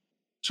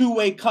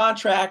two-way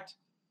contract.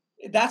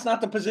 That's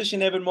not the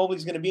position Evan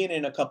Mobley's going to be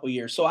in a couple of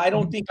years. So I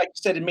don't think, like you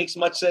said, it makes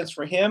much sense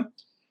for him.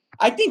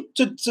 I think,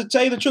 to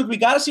tell you the truth, we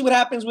got to see what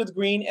happens with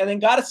Green, and then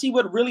got to see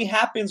what really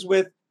happens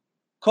with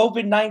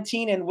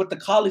COVID-19 and with the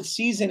college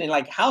season, and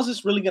like, how's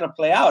this really going to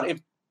play out?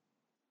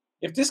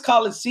 If this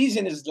college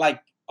season is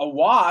like a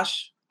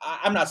wash,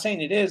 I'm not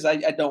saying it is. I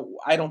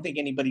don't think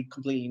anybody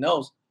completely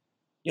knows.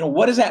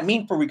 what does that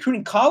mean for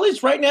recruiting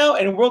college right now?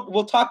 And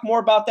we'll talk more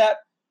about that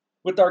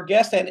with our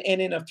guest and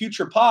in a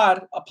future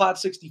pod, a pod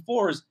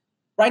 64s.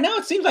 Right now,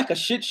 it seems like a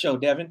shit show,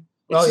 Devin.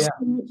 It's just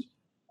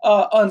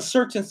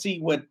uncertainty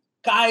with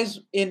guys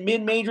in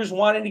mid majors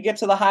wanting to get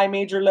to the high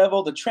major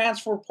level. The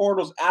transfer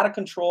portal's out of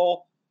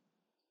control.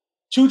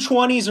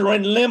 220s are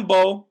in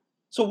limbo.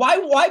 So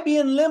why be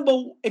in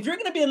limbo? If you're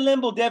going to be in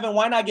limbo, Devin,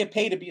 why not get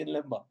paid to be in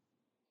limbo?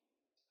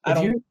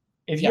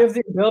 If you have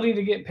the ability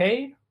to get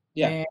paid,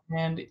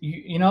 and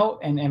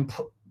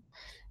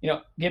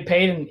get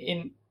paid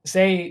and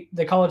say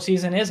the college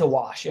season is a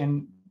wash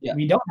and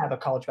we don't have a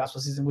college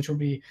basketball season, which would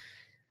be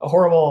a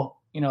horrible,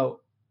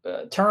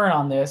 turn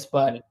on this.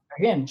 But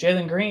again,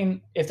 Jalen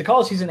Green, if the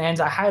college season ends,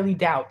 I highly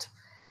doubt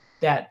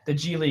that the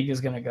G League is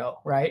going to go,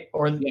 right?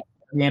 Or the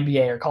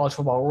NBA or college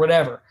football or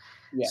whatever.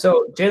 Yeah.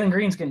 So Jalen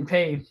Green's getting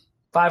paid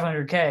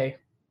 $500K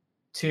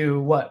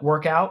to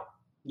work out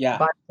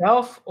by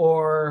himself,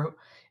 or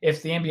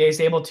if the NBA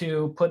is able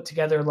to put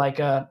together like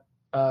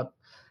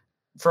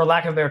for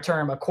lack of a better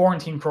term, a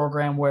quarantine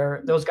program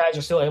where those guys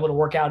are still able to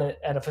work out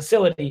at a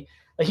facility.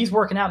 Like he's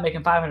working out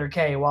making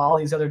 $500K while all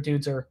these other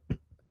dudes are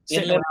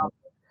sitting around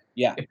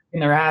in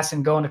their ass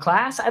and going to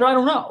class. I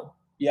don't know.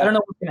 Yeah. I don't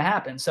know what's going to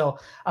happen. So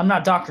I'm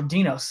not Dr.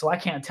 Dinos, so I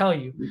can't tell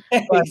you.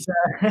 But,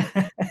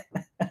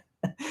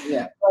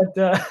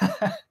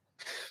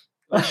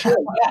 for sure.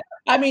 Yeah.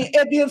 I mean,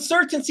 the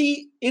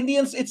uncertainty,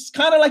 it's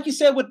kind of like you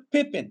said with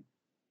Pippen.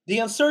 The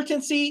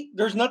uncertainty,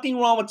 there's nothing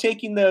wrong with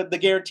taking the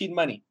guaranteed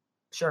money.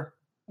 Sure.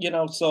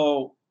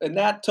 So in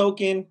that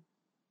token,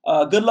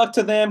 good luck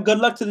to them. Good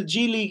luck to the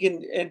G League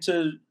and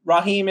to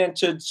Raheem and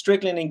to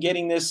Strickland in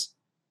getting this,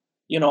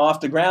 off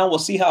the ground. We'll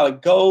see how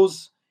it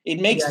goes.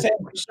 It makes sense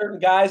for certain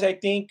guys, I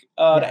think,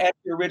 to answer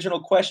the original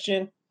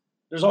question.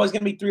 There's always going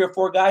to be 3 or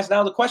 4 guys.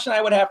 Now, the question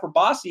I would have for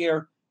Bossy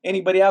or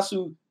anybody else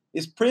who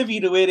is privy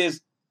to it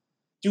is,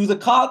 do the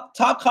top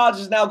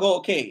colleges now go,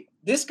 okay,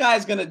 this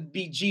guy's going to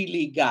be G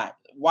League guy.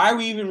 Why are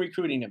we even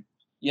recruiting him?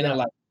 You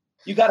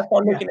got to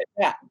start looking at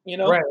that,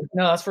 Right.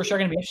 No, that's for sure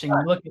going to be interesting.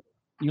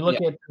 You look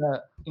at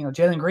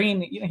Jalen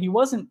Green, he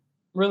wasn't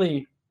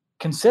really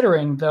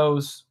considering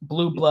those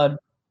blue blood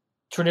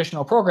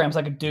traditional programs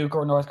like a Duke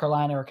or North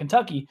Carolina or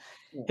Kentucky.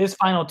 His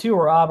final 2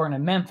 were Auburn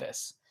and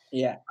Memphis.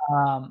 Yeah.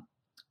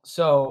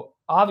 So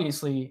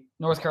obviously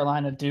North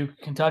Carolina, Duke,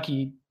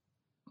 Kentucky,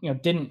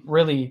 didn't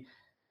really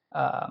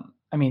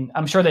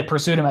I'm sure they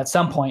pursued him at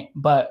some point,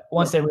 but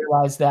once they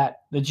realized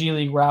that the G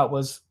League route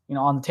was,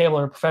 on the table,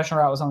 or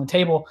professional route was on the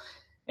table,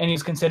 and he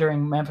was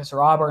considering Memphis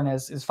or Auburn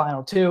as his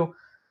final 2,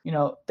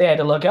 they had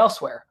to look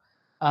elsewhere.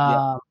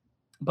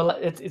 But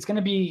it's going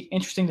to be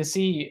interesting to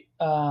see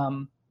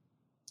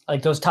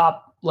like those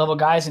top level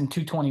guys in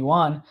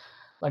 221,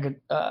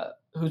 like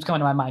who's coming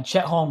to my mind?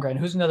 Chet Holmgren,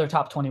 who's another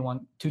top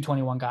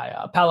 221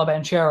 guy, Paolo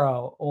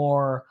Banchero,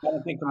 or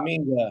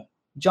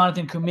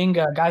Jonathan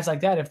Kuminga, guys like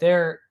that.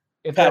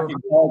 Patrick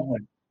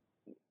Baldwin.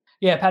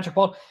 Yeah, Patrick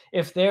Baldwin.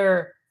 If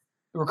their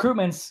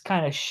recruitments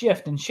kind of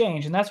shift and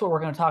change, and that's what we're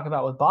going to talk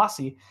about with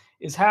Bossy,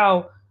 is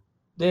how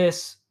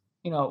this,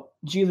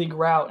 G League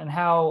route and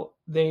how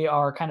they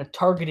are kind of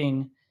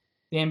targeting,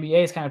 the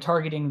NBA is kind of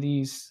targeting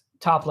these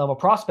top level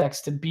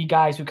prospects to be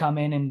guys who come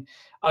in and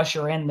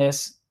usher in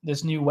this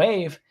new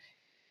wave.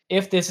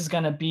 If this is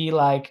going to be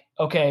like,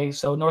 okay,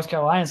 so North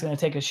Carolina is going to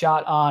take a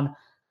shot on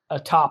a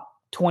top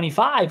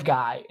 25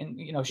 guy and,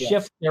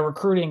 shift their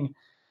recruiting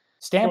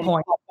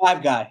standpoint from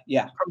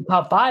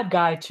top 5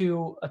 guy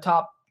to a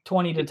top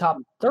 20 to top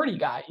 30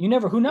 guy.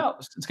 Who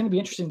knows? It's going to be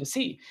interesting to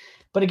see.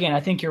 But again, I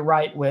think you're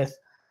right with,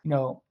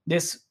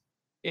 this,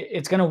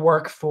 it's going to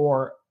work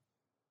for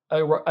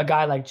a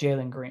guy like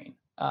Jalen Green.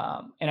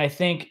 And I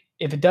think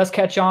if it does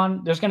catch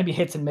on, there's going to be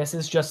hits and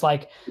misses, just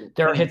like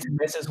there are hits and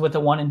misses with the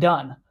one and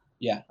done.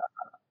 Yeah.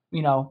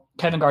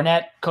 Kevin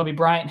Garnett, Kobe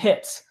Bryant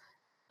hits,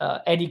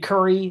 Eddie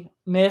Curry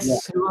miss. Yeah.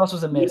 Who else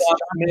was a miss?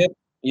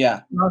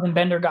 Jonathan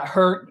Bender got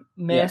hurt,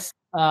 miss.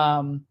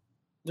 Yeah.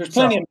 There's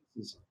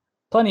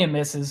plenty of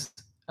misses.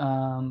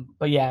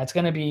 But yeah, it's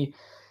going to be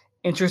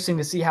interesting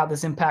to see how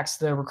this impacts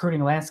the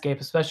recruiting landscape,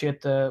 especially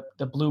at the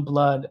blue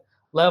blood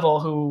level,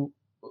 who,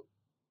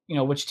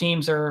 which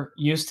teams are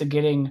used to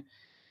getting,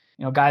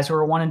 guys who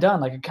are one and done,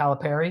 like a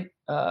Calipari.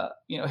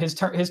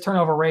 His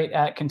turnover rate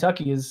at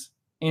Kentucky is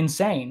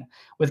insane,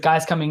 with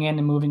guys coming in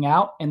and moving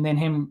out and then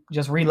him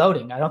just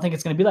reloading. I don't think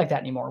it's going to be like that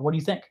anymore. What do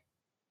you think?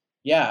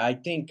 Yeah, I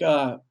think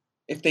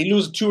if they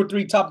lose 2 or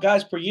 3 top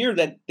guys per year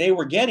that they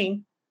were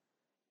getting,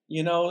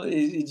 you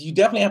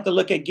definitely have to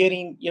look at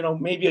getting,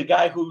 maybe a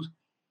guy who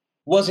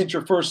wasn't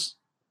your first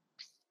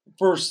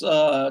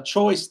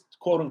choice,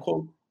 quote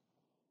unquote,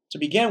 to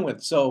begin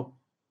with. So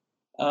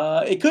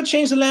it could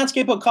change the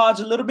landscape of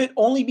college a little bit,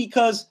 only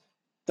because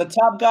the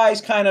top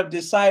guys kind of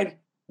decide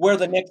where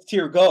the next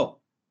tier go.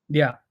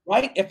 Yeah.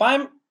 Right? If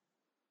I'm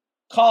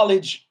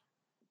college,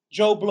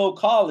 Joe Blow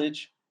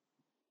College,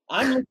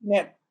 I'm looking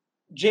at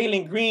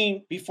Jalen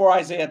Green before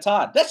Isaiah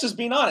Todd. That's just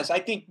being honest. I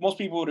think most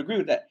people would agree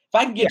with that. If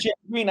I can get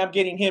Jalen Green, I'm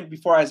getting him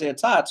before Isaiah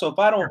Todd. So if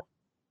I don't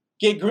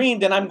get Green,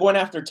 then I'm going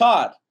after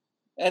Todd.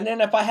 And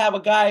then if I have a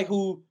guy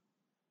who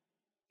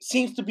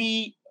seems to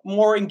be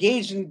more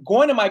engaged in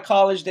going to my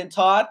college than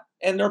Todd,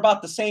 and they're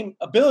about the same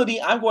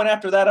ability, I'm going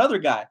after that other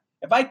guy.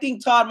 If I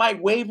think Todd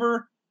might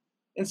waver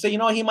and say,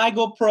 he might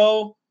go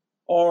pro,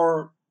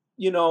 or,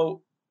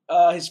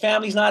 his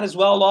family's not as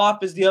well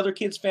off as the other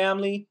kid's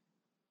family,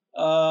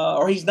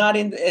 or he's not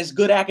in as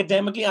good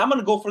academically, I'm going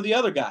to go for the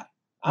other guy.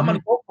 I'm going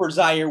to go for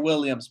Zaire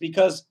Williams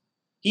because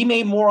he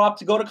may more opt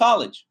to go to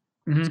college.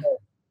 So,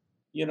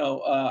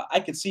 I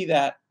could see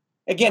that.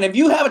 Again, if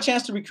you have a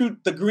chance to recruit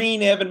the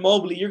green Evan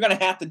Mobley, you're going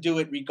to have to do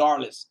it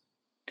regardless.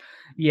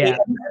 Yeah.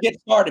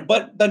 Get started.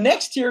 But the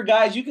next tier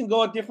guys, you can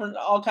go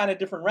all kind of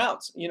different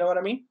routes. You know what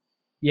I mean?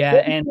 Yeah.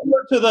 And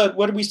to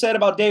what we said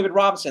about David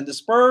Robinson, the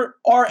Spur,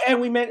 and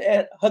we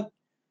met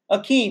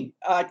Hakeem.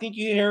 I think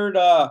you heard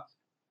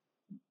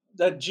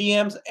the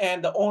GMs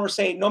and the owner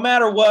say, no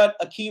matter what,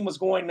 Hakeem was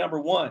going number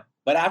one.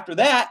 But after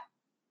that,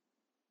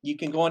 you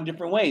can go in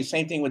different ways.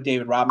 Same thing with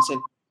David Robinson,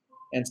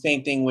 and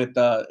same thing with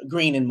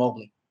Green and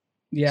Mobley.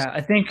 Yeah,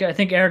 I think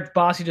Eric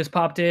Bossi just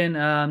popped in,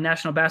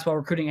 national basketball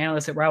recruiting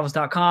analyst at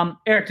Rivals.com.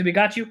 Eric, did we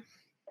got you?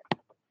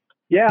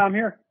 Yeah, I'm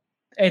here.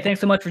 Hey,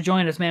 thanks so much for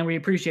joining us, man. We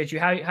appreciate you.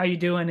 How you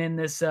doing in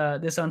this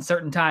this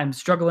uncertain time?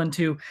 Struggling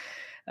to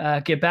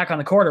get back on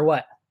the court or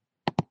what?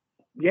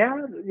 Yeah,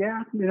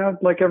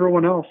 like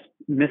everyone else,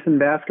 missing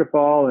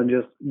basketball and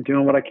just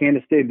doing what I can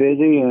to stay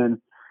busy,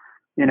 and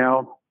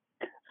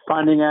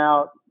finding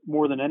out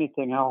more than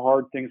anything how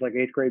hard things like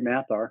 8th grade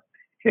math are.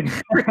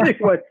 It's really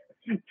what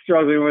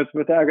struggling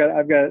with that.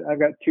 I've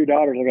got two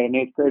daughters. I got an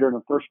 8th grader and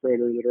a 1st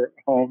grader that are at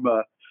home.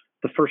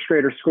 The 1st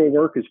grader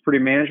schoolwork is pretty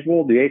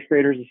manageable. The 8th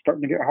graders is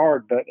starting to get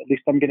hard, but at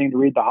least I'm getting to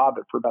read The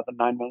Hobbit for about the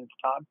 9 minutes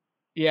time.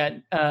 Yeah,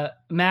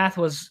 math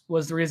was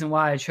the reason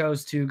why I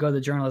chose to go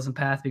the journalism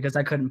path, because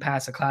I couldn't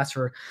pass a class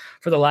for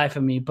the life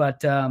of me.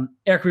 But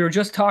Eric, we were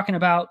just talking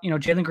about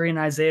Jalen Green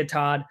and Isaiah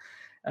Todd,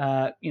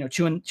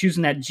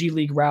 choosing that G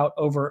League route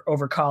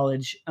over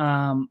college.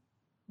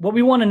 What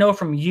we want to know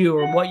from you,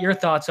 or what your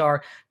thoughts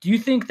are, do you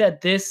think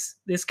that this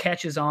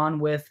catches on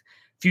with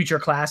future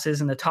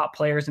classes and the top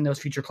players in those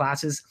future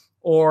classes,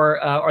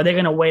 or are they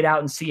going to wait out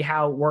and see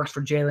how it works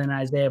for Jalen and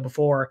Isaiah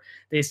before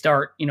they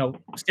start,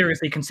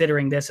 seriously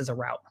considering this as a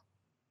route?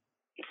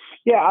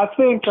 Yeah, I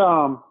think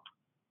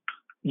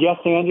yes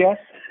and yes.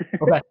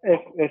 Okay.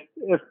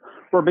 if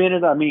we're being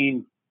it, I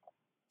mean,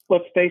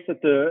 let's face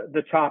it,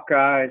 the top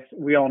guys,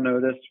 we all know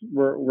this.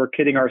 We're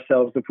kidding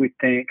ourselves if we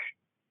think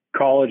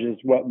college is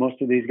what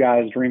most of these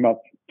guys dream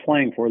up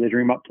playing for. They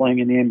dream up playing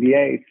in the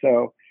NBA.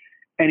 So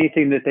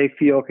anything that they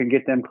feel can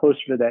get them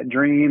closer to that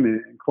dream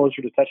and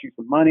closer to touching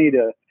some money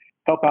to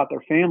help out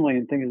their family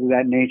and things of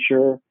that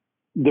nature,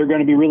 they're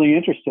going to be really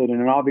interested in.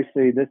 And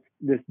obviously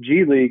this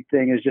G League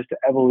thing is just an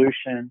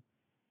evolution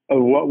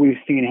of what we've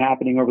seen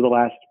happening over the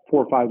last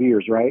 4 or 5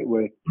 years, right?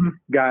 With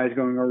guys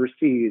going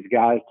overseas,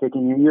 guys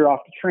taking a year off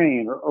to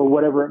train, or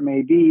whatever it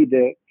may be,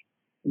 that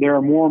there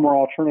are more and more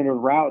alternative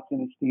routes.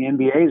 And it's the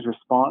NBA's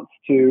response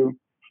to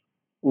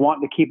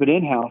want to keep it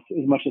in-house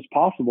as much as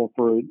possible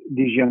for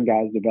these young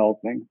guys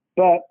developing.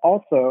 But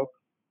also,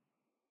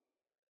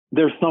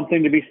 there's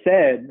something to be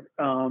said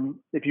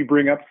if you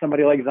bring up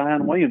somebody like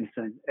Zion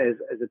Williamson as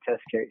a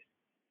test case.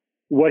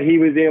 What he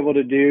was able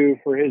to do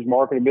for his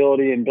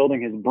marketability and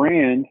building his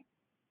brand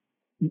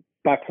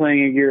by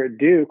playing a year at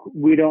Duke,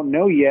 we don't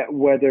know yet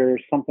whether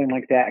something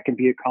like that can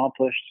be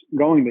accomplished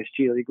going this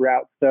G League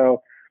route.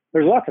 So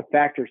there's lots of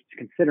factors to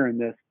consider in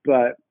this.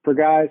 But for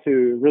guys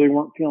who really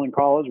weren't feeling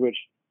college, which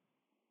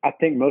I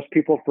think most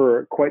people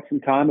for quite some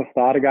time have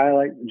thought a guy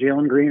like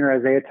Jalen Green or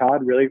Isaiah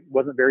Todd really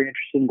wasn't very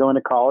interested in going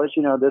to college,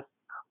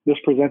 this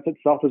presents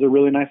itself as a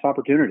really nice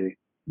opportunity.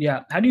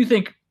 Yeah. How do you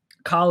think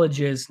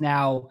colleges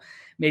now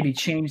maybe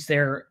change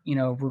their,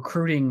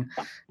 recruiting,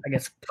 I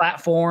guess,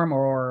 platform,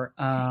 or,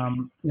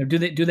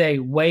 do they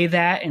weigh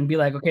that and be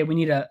like, okay, we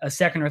need a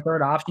second or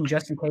third option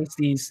just in case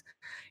these,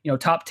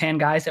 top 10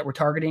 guys that we're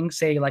targeting,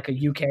 say like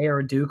a UK or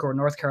a Duke or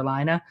North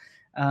Carolina,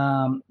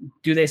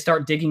 do they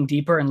start digging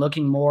deeper and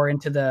looking more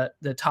into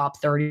the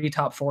top 30,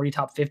 top 40,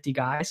 top 50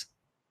 guys?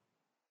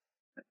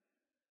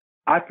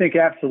 I think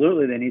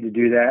absolutely they need to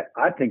do that.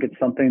 I think it's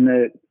something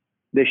that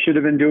they should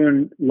have been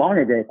doing long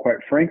ago, quite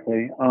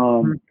frankly.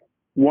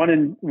 One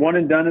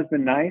and done has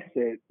been nice.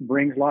 It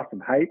brings lots of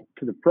hype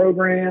to the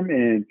program,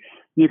 and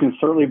you can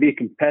certainly be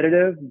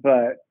competitive,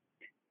 but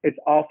it's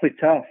awfully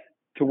tough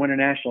to win a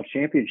national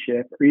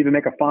championship or even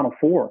make a Final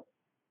Four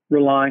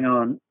relying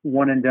on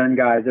one and done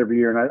guys every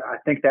year. And I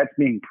think that's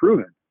being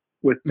proven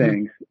with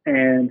things.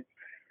 And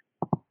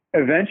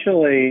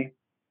eventually,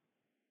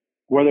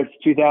 whether it's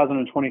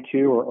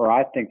 2022 or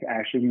I think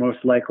actually most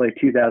likely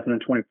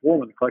 2024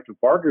 when the collective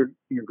bargaining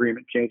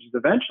agreement changes,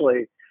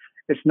 eventually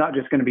it's not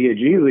just going to be a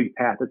G League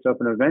path that's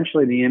open.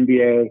 Eventually the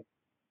NBA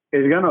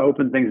is going to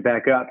open things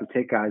back up to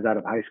take guys out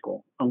of high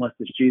school, unless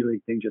this G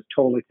League thing just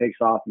totally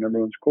takes off and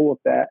everyone's cool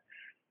with that.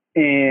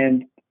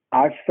 And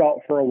I've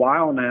felt for a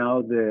while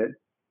now that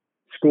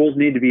schools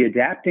need to be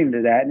adapting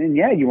to that. And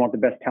yeah, you want the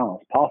best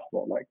talent as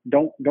possible. Like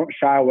don't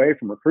shy away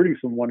from recruiting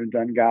some one and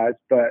done guys,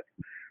 but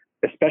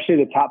especially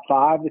the top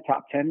 5, the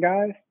top 10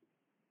 guys,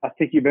 I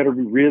think you better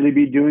really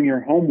be doing your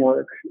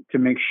homework to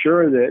make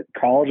sure that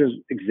college is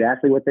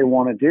exactly what they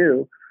want to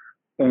do,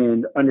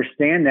 and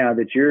understand now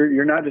that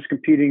you're not just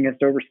competing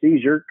against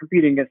overseas, you're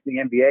competing against the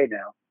NBA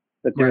now,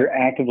 that they're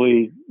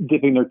actively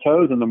dipping their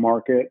toes in the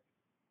market.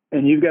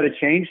 And you've got to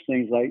change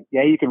things. Like,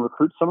 yeah, you can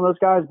recruit some of those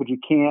guys, but you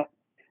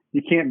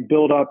can't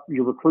build up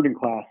your recruiting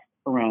class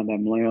around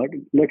them. Like,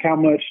 look how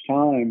much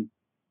time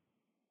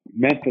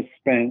Memphis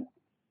spent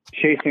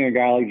chasing a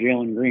guy like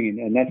Jalen Green,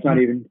 and that's not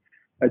even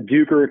a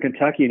Duke or a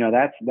Kentucky.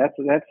 That's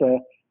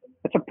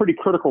a pretty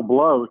critical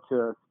blow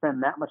to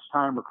spend that much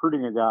time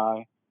recruiting a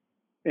guy,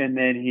 and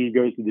then he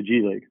goes to the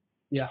G League.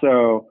 Yeah.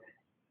 So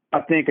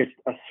I think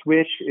a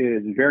switch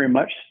is very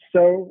much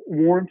so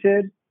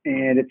warranted,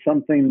 and it's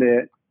something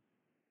that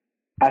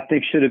I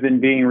think should have been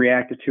being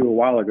reacted to a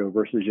while ago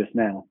versus just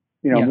now.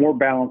 More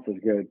balance is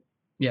good.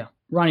 Yeah.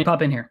 Ronnie,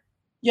 pop in here.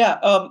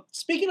 Yeah.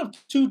 Speaking of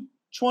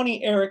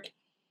 220, Eric,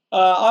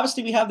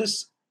 obviously we have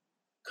this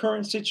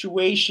current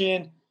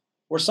situation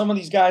where some of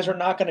these guys are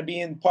not going to be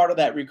in part of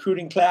that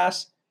recruiting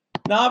class.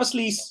 Now,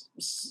 obviously,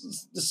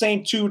 the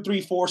same 2,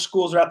 3, 4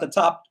 schools are at the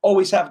top,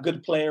 always have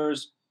good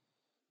players.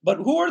 But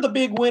who are the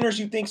big winners,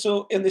 you think,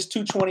 so in this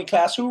 220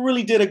 class? Who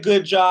really did a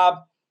good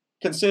job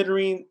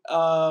considering,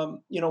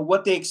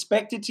 what they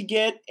expected to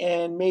get,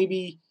 and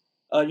maybe,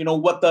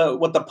 what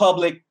the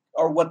public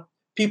or what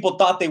people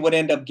thought they would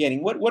end up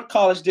getting? What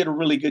college did a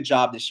really good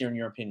job this year, in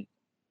your opinion?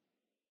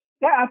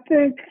 Yeah,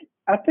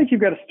 I think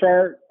you've got to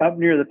start up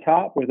near the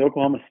top with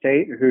Oklahoma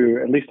State,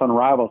 who, at least on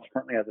Rivals,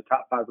 currently has a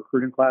top 5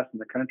 recruiting class in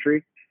the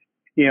country.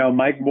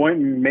 Mike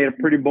Boynton made a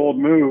pretty bold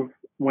move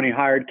when he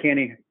hired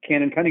Cannon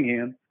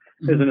Cunningham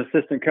as an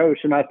assistant coach,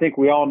 and I think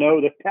we all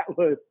know that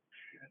was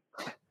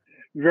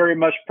very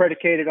much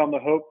predicated on the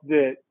hope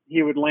that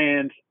he would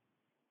land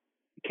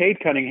Cade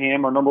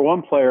Cunningham, our number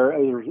 1 player,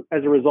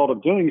 as a result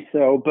of doing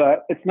so.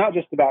 But it's not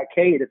just about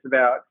Cade; it's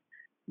about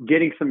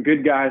getting some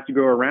good guys to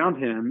go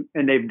around him,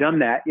 and they've done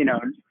that.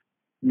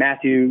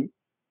 Matthew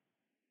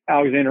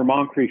Alexander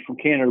Moncrief from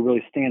Canada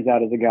really stands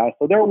out as a guy.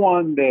 So they're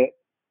one that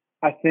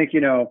I think,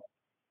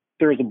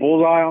 there's a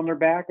bullseye on their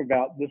back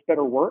about this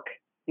better work,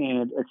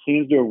 and it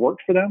seems to have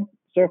worked for them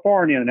so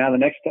far. And, now the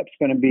next step's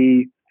going to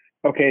be,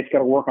 okay, it's got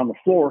to work on the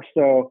floor.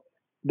 So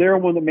they're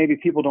one that maybe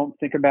people don't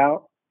think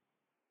about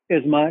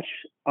as much.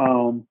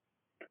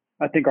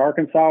 I think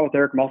Arkansas with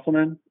Eric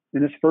Musselman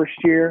in his first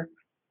year,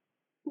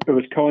 it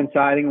was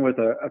coinciding with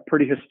a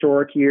pretty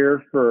historic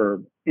year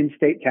for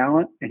in-state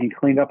talent, and he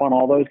cleaned up on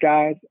all those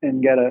guys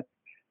and got a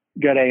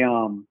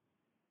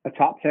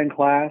top 10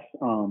 class.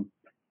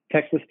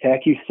 Texas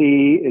Tech, you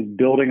see, is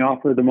building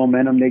off of the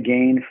momentum they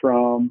gained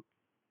from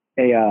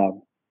a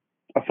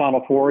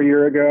Final Four a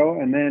year ago.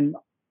 And then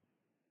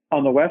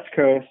on the West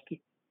Coast,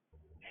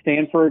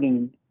 Stanford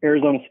and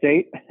Arizona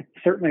State,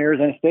 certainly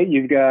Arizona State,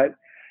 you've got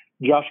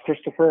Josh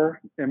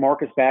Christopher and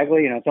Marcus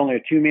Bagley. It's only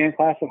a 2-man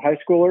class of high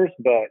schoolers,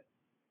 but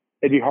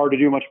it'd be hard to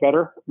do much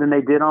better than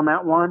they did on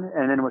that one.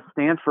 And then with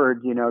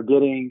Stanford,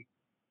 getting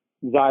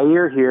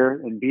Zaire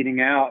here and beating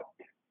out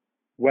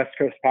West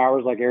Coast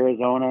powers like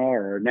Arizona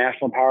or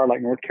national power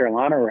like North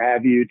Carolina or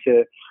have you,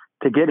 to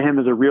get him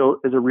is a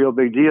real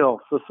big deal.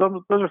 So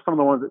those are some of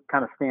the ones that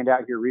kind of stand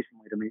out here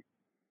recently to me.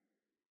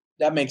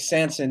 That makes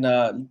sense,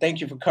 and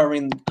thank you for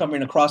coming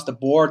across the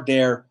board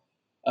there,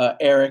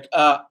 Eric.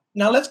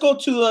 Now let's go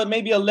to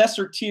maybe a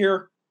lesser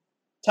tier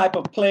type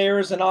of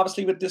players, and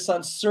obviously with this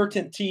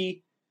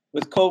uncertainty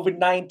with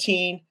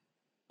COVID-19,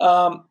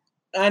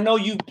 I know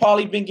you've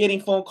probably been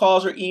getting phone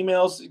calls or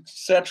emails,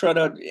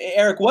 etc.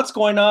 Eric, what's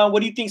going on?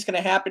 What do you think is going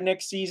to happen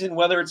next season,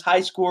 whether it's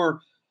high school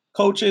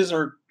coaches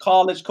or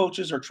college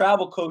coaches or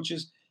travel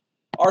coaches?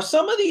 Are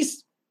some of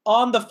these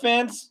on the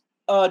fence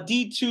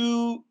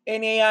D2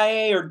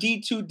 NAIA or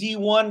D2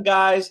 D1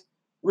 guys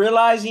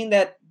realizing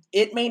that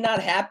it may not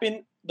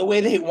happen the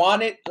way they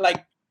want it?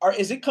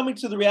 Is it coming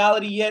to the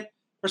reality yet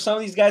for some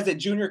of these guys that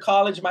junior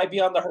college might be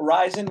on the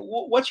horizon?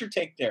 What's your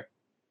take there?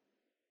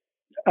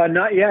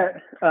 Not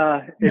yet.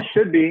 It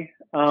should be,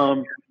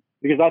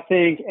 because I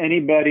think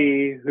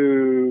anybody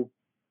who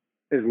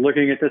is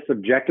looking at this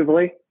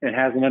objectively and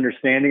has an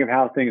understanding of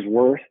how things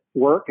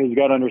work has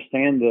got to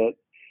understand that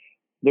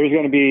there's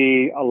going to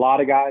be a lot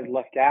of guys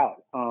left out.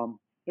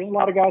 There's a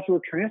lot of guys who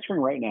are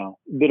transferring right now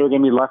that are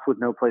going to be left with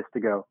no place to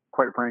go,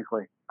 quite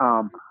frankly.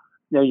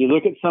 You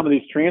look at some of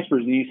these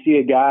transfers and you see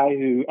a guy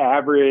who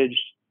averaged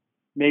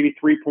maybe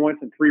 3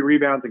 points and 3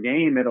 rebounds a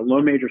game at a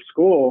low major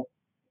school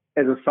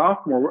as a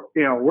sophomore.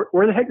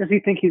 Where the heck does he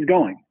think he's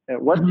going?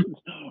 What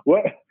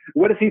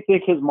does he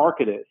think his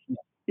market is?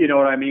 You know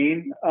what I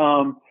mean?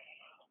 And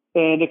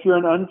if you're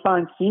an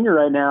unsigned senior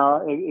right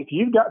now, if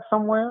you've got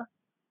somewhere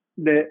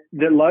that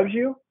loves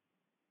you,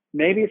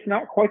 maybe it's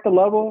not quite the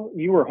level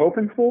you were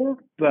hoping for,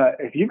 but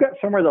if you've got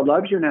somewhere that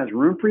loves you and has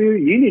room for you,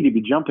 you need to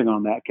be jumping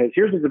on that, because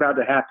here's what's about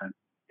to happen.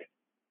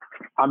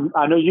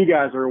 I know you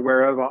guys are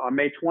aware of, on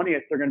May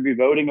 20th, they're going to be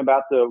voting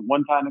about the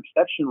one-time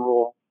exception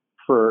rule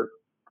for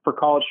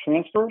college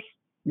transfers.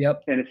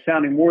 Yep. And it's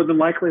sounding more than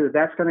likely that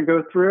that's going to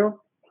go through.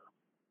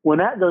 When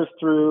that goes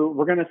through,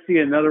 we're going to see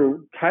another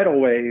tidal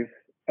wave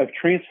of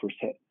transfers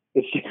hit.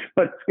 It's just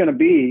what it's going to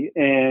be.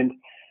 And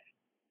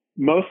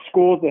most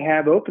schools that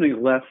have openings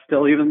left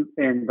still and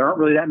there aren't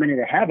really that many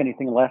that have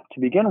anything left to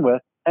begin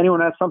with.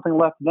 Anyone has something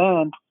left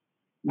then,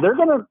 they're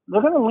gonna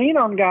lean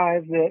on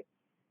guys that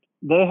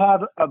they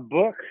have a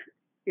book,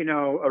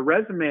 a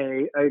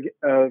resume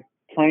of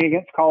playing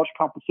against college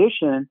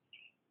competition,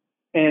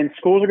 and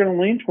schools are going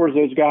to lean towards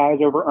those guys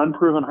over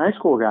unproven high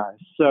school guys.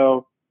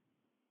 So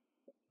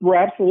we're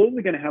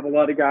absolutely going to have a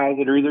lot of guys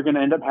that are either going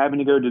to end up having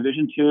to go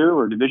Division II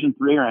or Division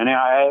III or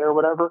NAIA or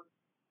whatever,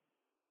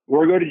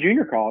 or go to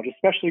junior college,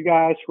 especially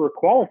guys who are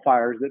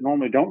qualifiers that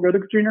normally don't go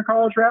the junior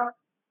college route.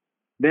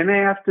 They may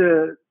have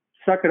to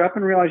suck it up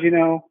and realize,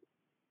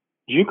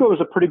 JUCO is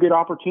a pretty good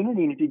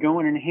opportunity. And if you go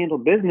in and handle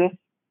business,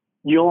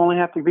 you'll only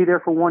have to be there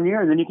for 1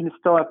 year. And then you can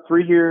still have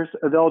 3 years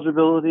of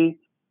eligibility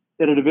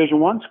at a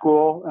Division I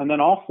school. And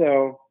then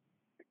also,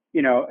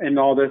 and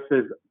all this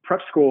is prep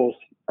schools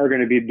are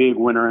going to be a big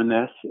winner in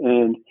this.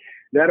 And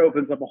that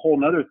opens up a whole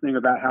nother thing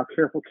about how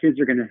careful kids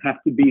are going to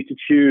have to be to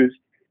choose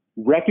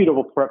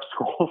reputable prep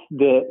schools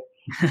that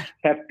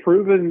have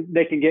proven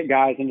they can get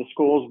guys into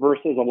schools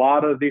versus a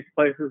lot of these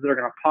places that are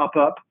going to pop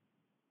up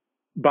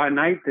by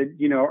night that,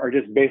 are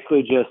just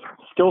basically just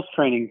skills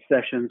training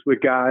sessions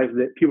with guys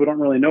that people don't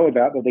really know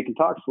about, but they can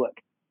talk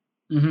slick.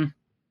 Mm-hmm.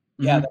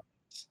 Mm-hmm. Yeah, that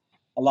makes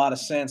a lot of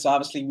sense.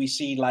 Obviously, we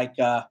see like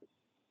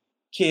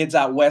kids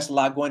out west a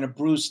lot going to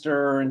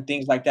Brewster and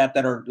things like that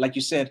are, like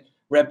you said,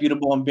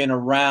 reputable and been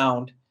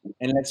around.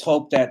 And let's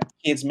hope that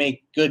kids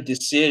make good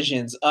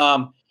decisions.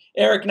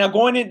 Eric, now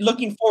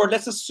looking forward,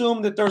 let's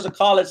assume that there's a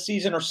college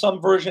season or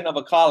some version of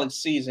a college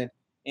season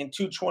in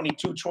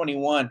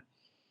 220-221.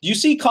 Do you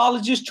see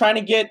colleges trying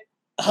to get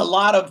a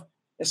lot of,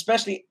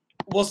 especially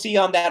we'll see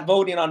on that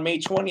voting on May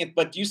 20th,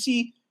 but do you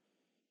see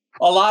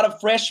a lot of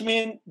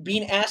freshmen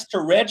being asked to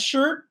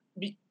redshirt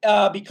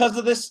because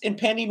of this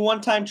impending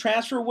one-time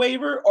transfer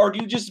waiver, or do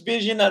you just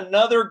vision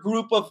another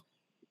group of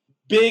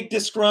big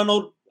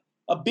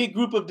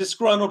group of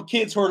disgruntled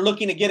kids who are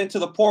looking to get into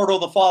the portal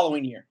the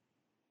following year?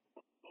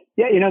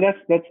 Yeah,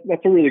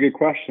 that's a really good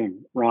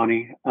question,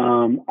 Ronnie.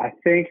 I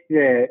think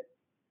that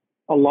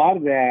a lot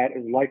of that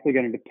is likely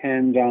going to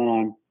depend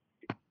on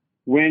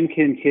when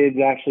can kids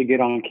actually get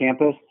on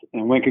campus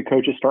and when can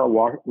coaches start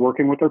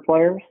working with their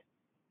players.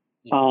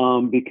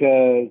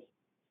 Because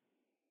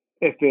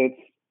if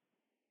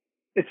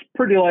it's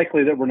pretty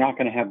likely that we're not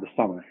going to have the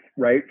summer,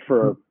 right,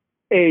 for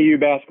AAU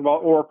basketball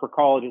or for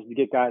colleges to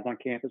get guys on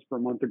campus for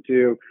a month or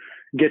two,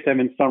 get them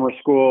in summer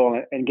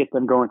school and get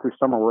them going through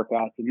summer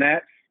workouts. And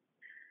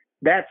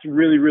that's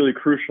really, really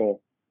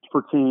crucial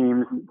for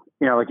teams,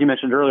 like you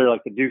mentioned earlier,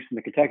 like the Dukes and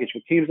the Kentuckys,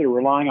 for teams that are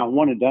relying on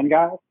one and done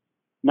guys.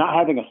 Not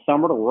having a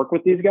summer to work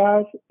with these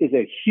guys is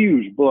a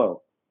huge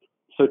blow.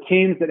 So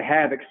teams that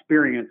have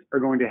experience are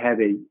going to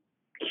have a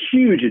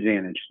huge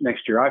advantage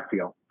next year, I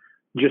feel,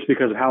 just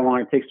because of how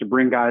long it takes to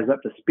bring guys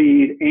up to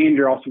speed. And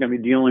you're also going to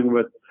be dealing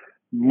with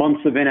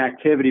months of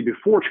inactivity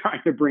before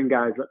trying to bring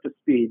guys up to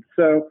speed.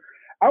 So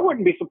I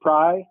wouldn't be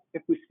surprised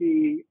if we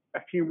see a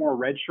few more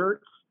red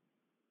shirts,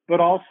 but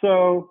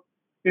also,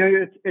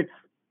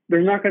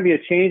 there's not going to be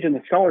a change in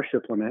the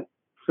scholarship limit.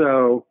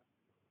 So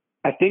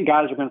I think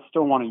guys are going to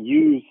still want to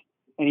use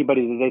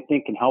anybody that they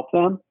think can help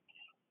them.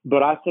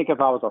 But I think if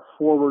I was a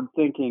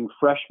forward-thinking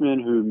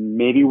freshman who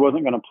maybe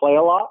wasn't going to play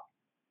a lot,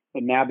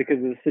 and now because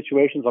of the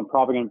situations, I'm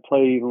probably going to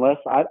play even less,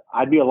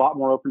 I'd be a lot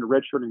more open to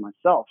redshirting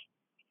myself.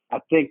 I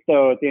think,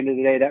 though, at the end of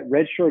the day, that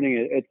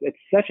redshirting, it's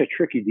such a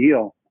tricky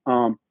deal,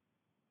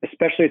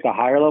 especially at the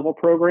higher-level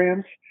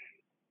programs.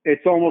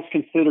 It's almost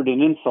considered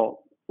an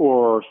insult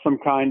or some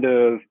kind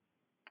of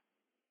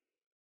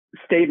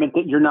statement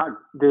that you're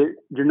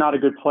not a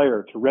good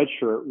player to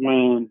redshirt,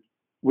 when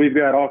we've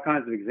got all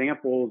kinds of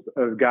examples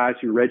of guys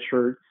who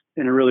redshirt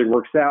and it really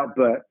works out.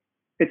 But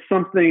it's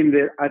something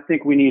that I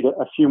think we need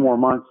a few more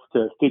months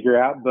to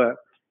figure out. But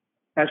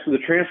as for the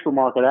transfer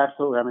market,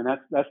 absolutely. I mean,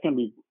 that's going to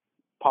be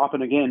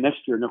popping again next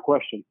year, no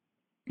question.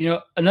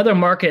 Another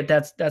market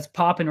that's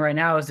popping right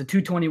now is the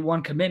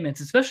 221 commitments,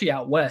 especially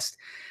out west.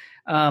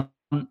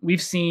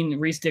 We've seen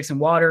Reese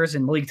Dixon-Waters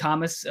and Malik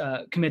Thomas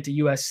commit to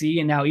USC,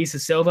 and now Issa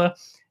Silva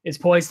is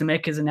poised to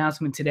make his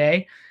announcement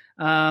today.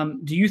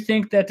 Do you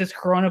think that this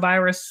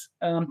coronavirus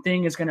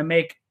thing is going to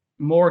make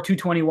more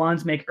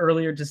 221s make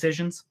earlier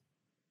decisions?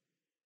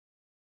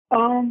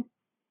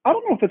 I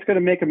don't know if it's going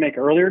to make them make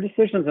earlier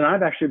decisions, and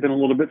I've actually been a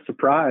little bit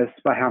surprised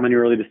by how many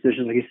early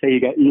decisions. Like you say, you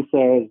got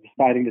Issa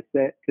deciding to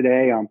sit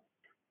today.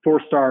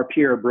 Four-star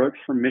Pierre Brooks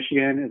from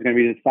Michigan is going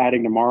to be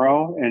deciding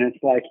tomorrow, and it's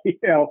like,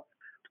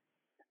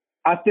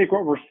 I think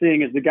what we're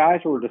seeing is the guys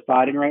who are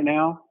deciding right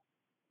now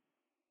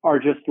are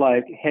just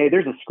like, hey,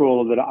 there's a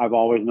school that I've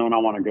always known I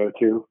want to go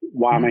to.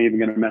 Why am I even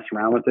going to mess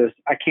around with this?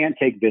 I can't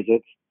take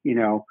visits.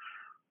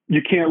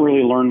 You can't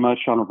really learn much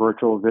on a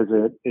virtual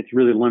visit. It's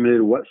really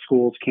limited what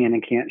schools can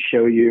and can't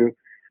show you.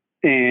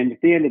 And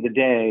at the end of the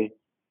day,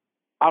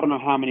 I don't know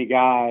how many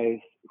guys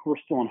who are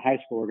still in high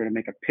school are going to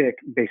make a pick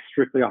based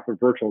strictly off of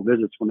virtual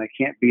visits when they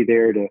can't be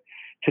there to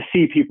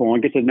see people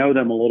and get to know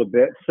them a little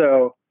bit.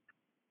 So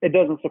it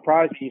doesn't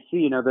surprise me.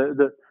 You see,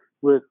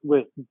 with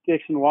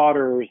Dixon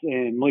Waters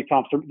and Malik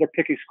Thompson. They're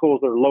picking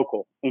schools that are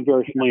local and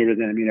very familiar to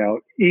them.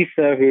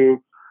 Issa,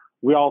 who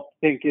we all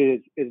think is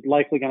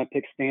likely going to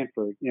pick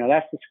Stanford.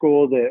 That's the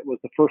school that was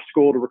the first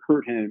school to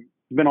recruit him.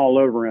 It's been all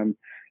over him.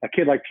 A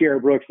kid like Pierre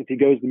Brooks, if he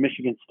goes to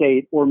Michigan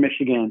State or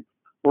Michigan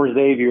or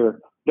Xavier,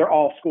 they're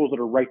all schools that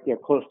are right there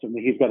close to him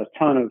that he's got a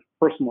ton of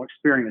personal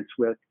experience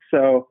with.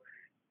 So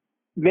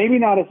maybe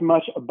not as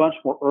much a bunch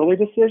more early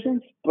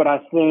decisions, but I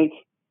think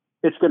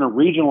it's going to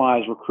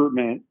regionalize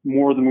recruitment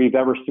more than we've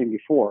ever seen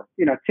before.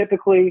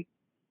 Typically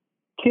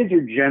kids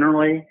are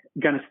generally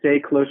going to stay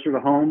closer to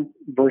home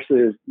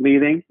versus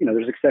leaving.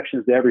 There's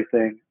exceptions to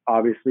everything,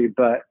 obviously,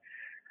 but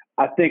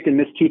I think in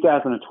this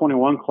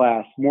 2021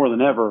 class, more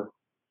than ever,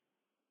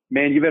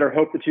 man, you better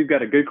hope that you've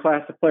got a good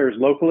class of players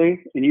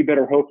locally, and you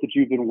better hope that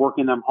you've been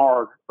working them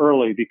hard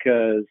early,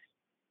 because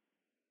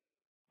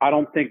I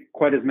don't think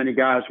quite as many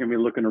guys are going to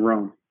be looking to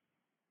roam.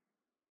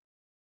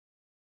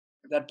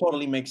 That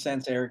totally makes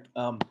sense, Eric.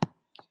 And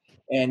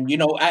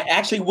I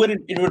actually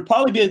it would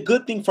probably be a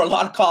good thing for a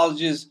lot of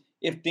colleges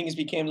if things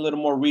became a little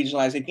more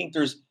regionalized. I think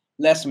there's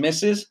less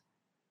misses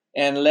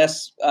and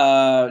less,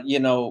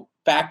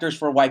 factors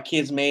for why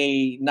kids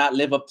may not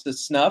live up to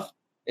snuff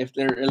if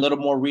they're a little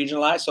more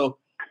regionalized. So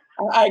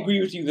I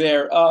agree with you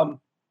there.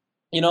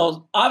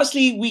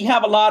 Obviously we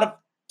have a lot of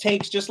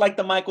takes, just like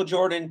the Michael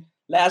Jordan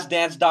Last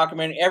Dance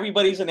documentary.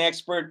 Everybody's an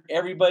expert.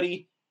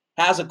 Everybody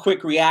has a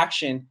quick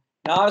reaction.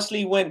 Now,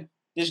 obviously, when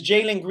this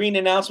Jalen Green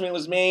announcement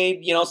was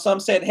made, some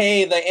said,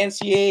 "Hey, the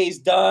NCAA is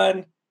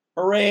done,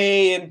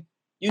 hooray!" And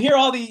you hear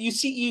all you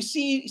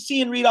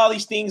see and read all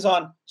these things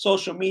on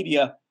social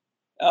media.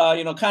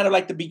 Kind of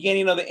like the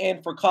beginning of the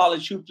end for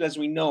college hoops as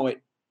we know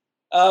it.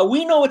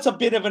 We know it's a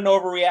bit of an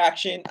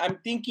overreaction. I'm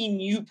thinking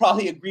you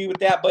probably agree with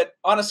that. But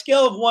on a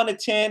scale of 1 to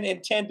 10,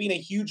 and 10 being a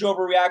huge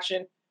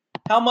overreaction,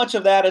 how much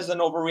of that is an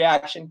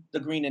overreaction? The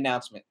Green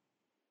announcement?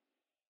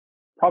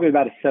 Probably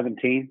about a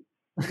 17.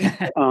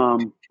 Yeah.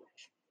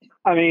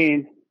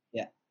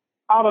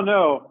 I don't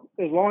know.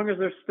 As long as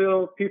there's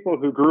still people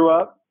who grew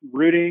up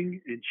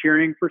rooting and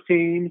cheering for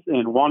teams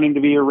and wanting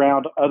to be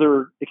around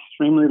other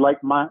extremely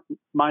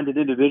like-minded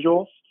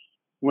individuals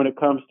when it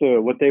comes to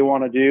what they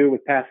want to do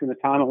with passing the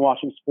time and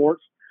watching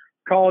sports,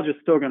 college is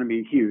still going to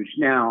be huge.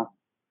 Now,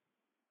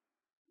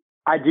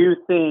 I do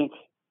think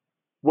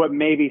what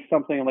maybe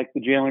something like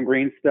the Jalen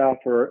Green stuff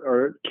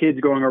or kids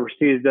going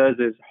overseas does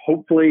is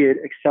hopefully it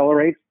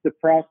accelerates the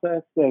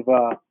process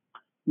of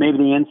maybe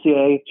the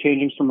NCAA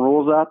changing some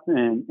rules up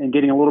and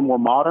getting a little more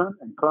modern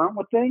and current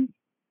with things.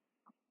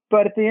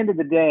 But at the end of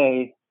the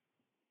day,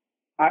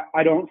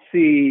 I don't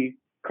see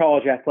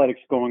college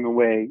athletics going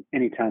away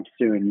anytime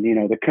soon.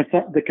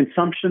 The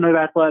consumption of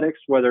athletics,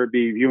 whether it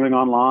be viewing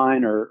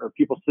online or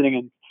people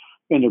sitting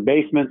in their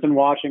basements and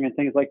watching and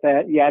things like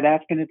that,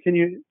 that's going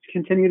to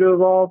continue to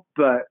evolve.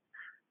 But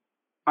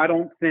I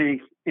don't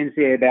think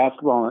NCAA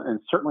basketball, and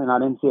certainly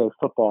not NCAA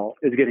football,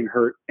 is getting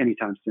hurt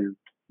anytime soon.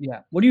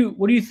 Yeah. What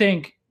do you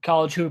think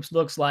college hoops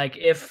looks like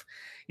if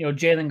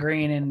Jalen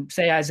Green and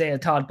say Isaiah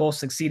Todd both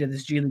succeed at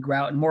this G League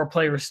route and more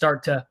players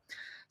start to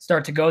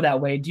go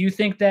that way? Do you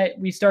think that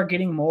we start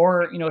getting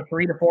more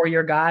 3 to 4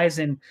 year guys,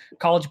 and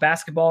college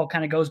basketball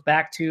kind of goes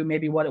back to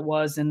maybe what it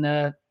was in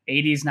the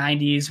 80s,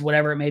 90s,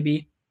 whatever it may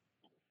be?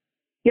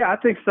 Yeah, I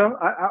think so.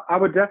 I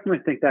would definitely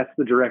think that's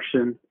the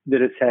direction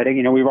that it's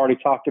heading. We've already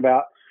talked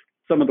about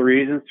some of the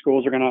reasons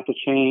schools are going to have to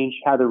change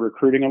how they're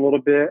recruiting a little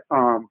bit.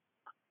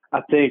 I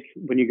think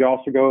when you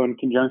also go in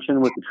conjunction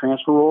with the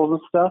transfer rules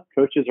and stuff,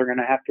 coaches are going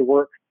to have to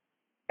work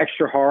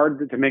extra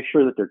hard to make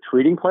sure that they're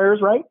treating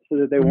players right so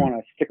that they want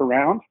to stick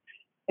around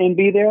and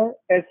be there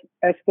as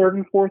third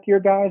and fourth year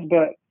guys.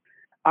 But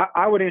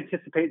I would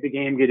anticipate the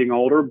game getting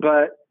older,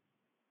 but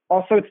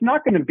also it's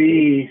not going to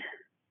be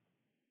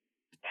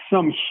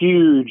some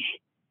huge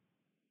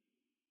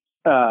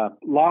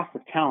loss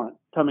of talent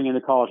coming into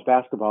college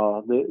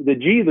basketball. The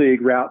G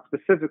League route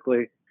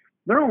specifically,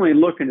 they're only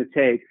looking to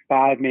take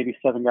 5, maybe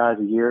 7 guys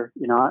a year.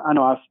 I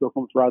know I've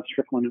spoken with Rod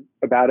Strickland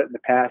about it in the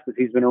past as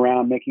he's been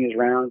around making his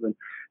rounds and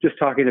just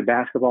talking to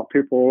basketball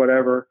people or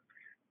whatever.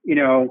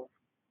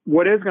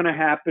 What is going to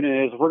happen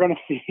is we're going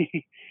to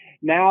see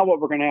now what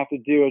we're going to have to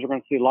do is we're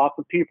going to see lots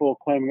of people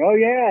claiming, oh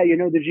yeah,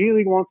 the G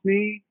League wants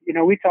me,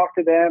 we talked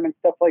to them and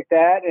stuff like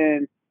that.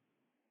 And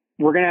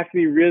we're going to have to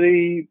be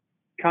really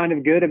kind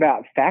of good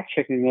about fact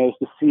checking those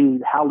to see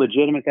how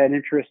legitimate that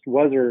interest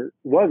was or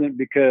wasn't,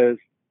 because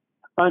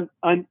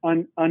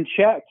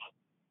unchecked,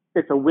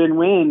 it's a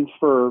win-win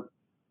for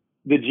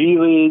the G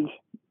League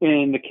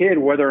and the kid,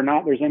 whether or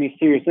not there's any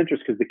serious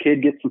interest, because the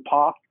kid gets some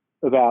pop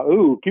about,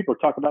 people are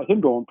talking about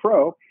him going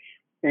pro.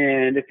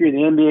 And if you're the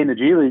NBA and the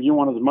G League, you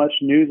want as much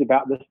news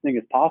about this thing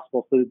as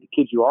possible so that the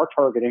kids you are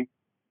targeting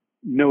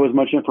know as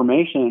much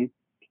information.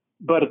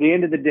 But at the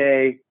end of the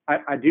day,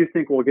 I do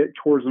think we'll get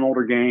towards an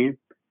older game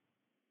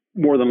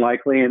more than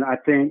likely. And I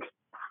think,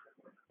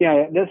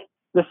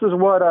 this is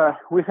what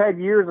we've had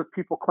years of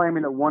people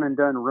claiming that one and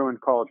done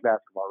ruined college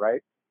basketball,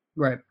 right?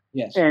 Right.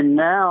 Yes. And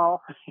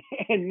now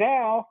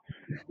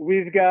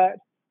we've got,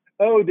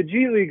 the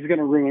G League's going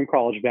to ruin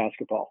college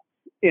basketball.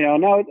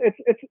 no,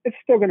 it's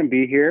still going to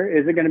be here.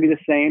 Is it going to be the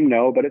same?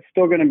 No, but it's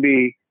still going to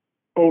be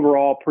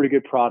overall pretty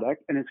good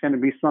product, and it's going to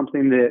be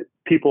something that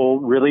people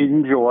really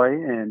enjoy.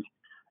 And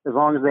as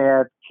long as they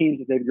have teams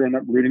that they've grown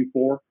up rooting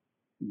for,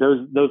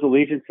 those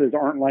allegiances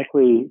aren't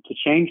likely to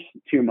change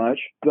too much.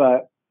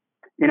 But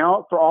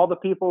for all the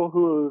people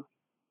who have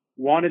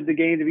wanted the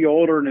game to be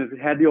older and have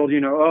had the old,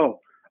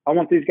 I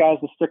want these guys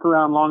to stick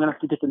around long enough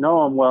to get to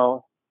know them.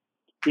 Well,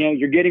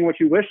 you're getting what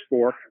you wished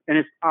for,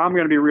 and I'm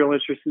going to be real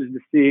interested to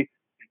see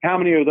how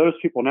many of those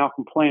people now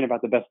complain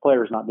about the best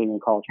players not being in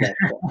college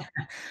basketball.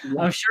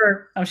 I'm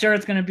sure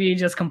it's going to be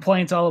just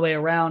complaints all the way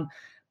around.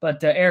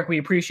 But Eric, we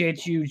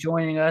appreciate you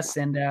joining us,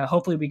 and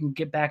hopefully we can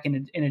get back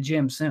in a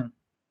gym soon.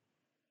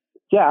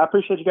 Yeah, I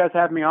appreciate you guys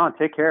having me on.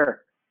 Take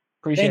care.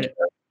 Appreciate it.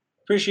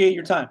 Appreciate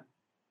your time.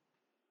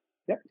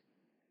 Yep.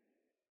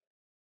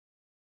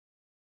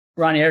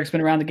 Ronnie, Eric's been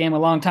around the game a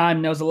long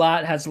time, knows a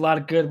lot, has a lot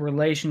of good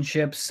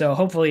relationships. So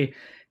hopefully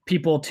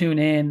people tune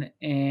in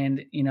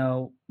and,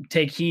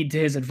 take heed to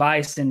his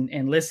advice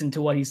and listen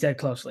to what he said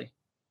closely.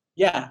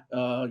 Yeah.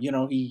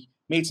 He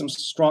made some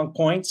strong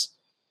points.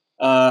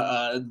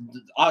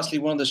 Obviously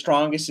one of the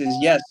strongest is,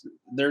 yes,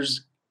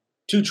 there's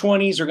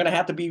 220s are going to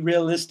have to be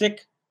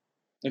realistic.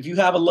 If you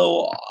have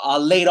a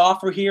late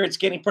offer here, it's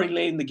getting pretty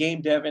late in the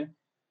game, Devin.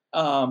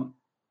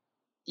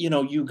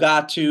 You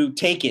got to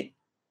take it.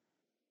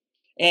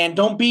 And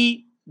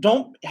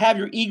don't have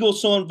your ego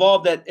so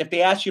involved that if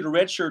they ask you to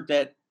redshirt,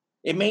 that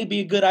it may be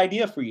a good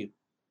idea for you.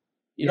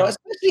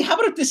 Especially how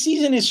about if the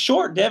season is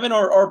short, Devin,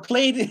 or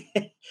played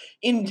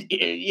in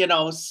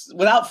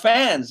without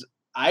fans.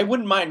 I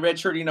wouldn't mind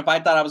redshirting if I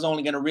thought I was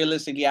only going to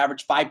realistically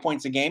average 5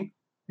 points a game.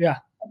 Yeah.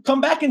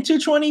 Come back in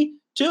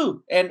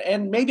 222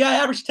 and maybe I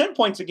average 10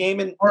 points a game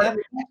and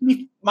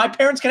my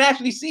parents can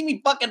actually see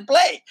me fucking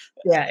play.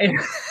 Yeah.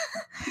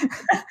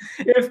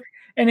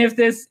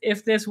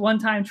 If this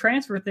one-time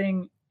transfer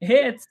thing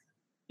hits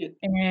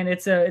and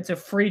it's a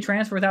free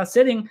transfer without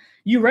sitting,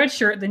 you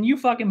redshirt, then you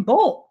fucking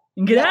bolt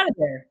and get out of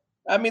there.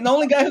 I mean, the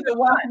only guy who can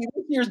watch me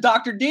this year is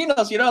Dr.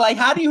 Dinos.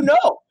 How do you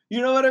know?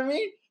 You know what I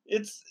mean?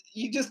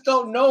 You just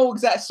don't know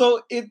exactly.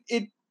 So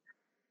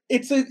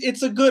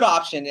it's a good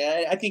option.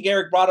 I think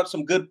Eric brought up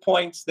some good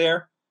points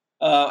there.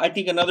 I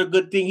think another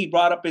good thing he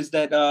brought up is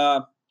that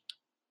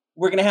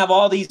we're going to have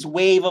all these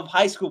wave of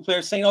high school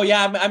players saying, "Oh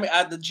yeah,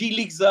 the G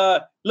League's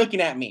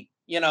looking at me,"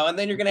 and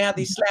then you're going to have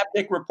these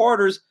slapdick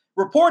reporters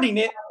reporting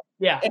it,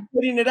 and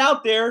putting it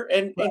out there,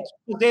 and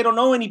they don't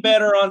know any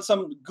better on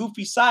some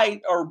goofy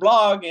site or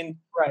blog, and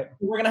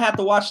we're going to have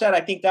to watch that.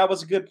 I think that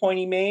was a good point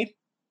he made.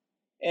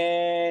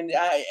 And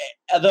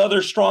the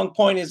other strong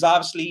point is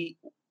obviously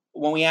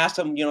when we asked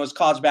him, is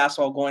college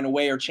basketball going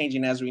away or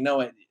changing as we know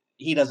it?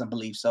 He doesn't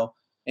believe so.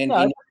 And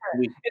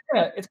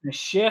it's going to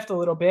shift a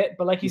little bit,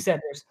 but like you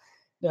said, there's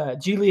the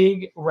G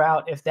League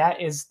route. If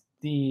that is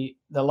the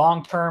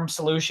long-term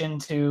solution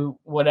to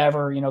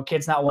whatever,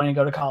 kids not wanting to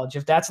go to college,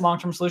 if that's a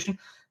long-term solution,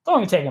 it's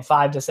only taking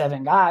 5 to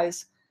 7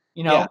 guys,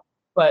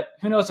 But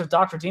who knows if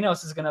Dr.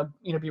 Dinos is going to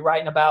be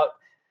writing about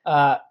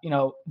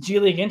G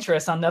League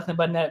interest on Nothing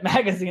But Net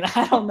magazine.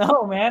 I don't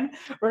know, man.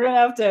 We're gonna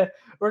have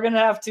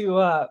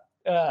to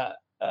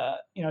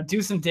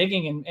do some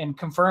digging and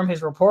confirm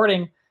his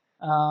reporting.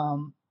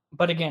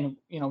 But again,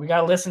 we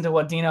got to listen to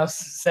what Dinos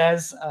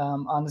says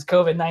on this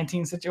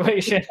COVID-19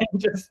 situation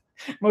and just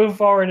move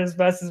forward as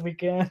best as we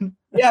can.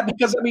 Yeah,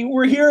 because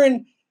we're here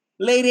in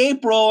late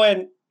April,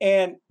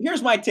 and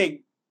here's my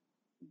take,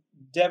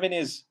 Devin,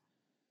 is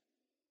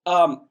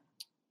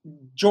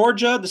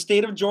Georgia, the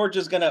state of Georgia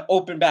is going to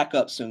open back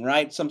up soon,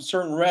 right? Some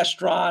certain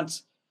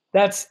restaurants.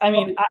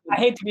 I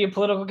hate to be a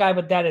political guy,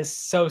 but that is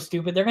so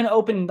stupid. They're going to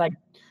open like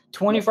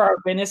 24-hour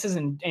businesses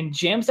and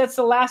gyms. That's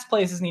the last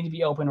places need to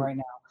be open right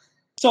now.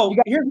 So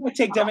here's my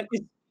take, Devin.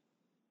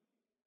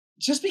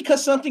 Just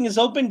because something is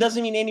open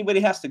doesn't mean anybody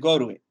has to go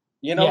to it.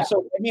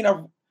 So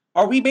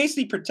are we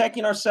basically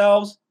protecting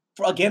ourselves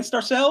against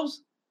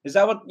ourselves? Is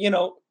that what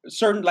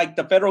certain, like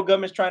the federal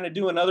government's trying to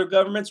do in other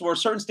governments, where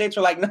certain states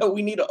are like, no,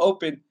 we need to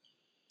open.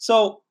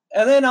 So,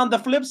 and then on the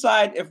flip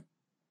side,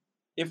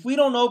 if we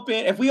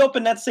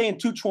open, let's say in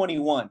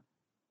 221,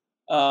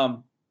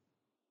 January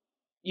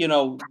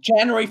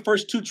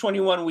 1st,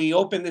 221, we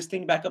open this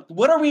thing back up.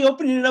 What are we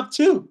opening it up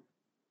to?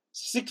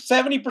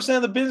 70%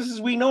 of the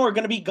businesses we know are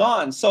going to be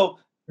gone. So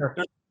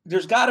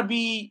there's got to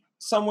be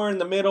somewhere in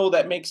the middle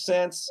that makes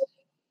sense.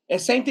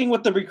 And same thing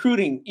with the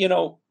recruiting.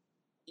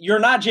 You're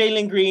not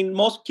Jalen Green.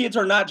 Most kids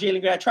are not Jalen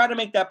Green. I tried to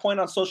make that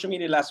point on social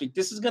media last week.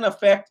 This is going to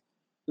affect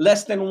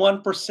less than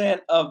 1%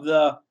 of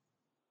the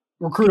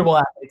recruitable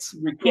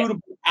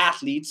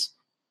athletes.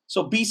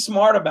 So be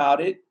smart about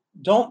it.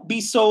 Don't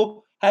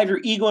have your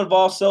ego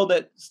involved so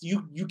that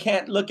you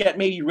can't look at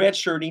maybe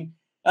redshirting.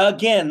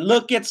 Again,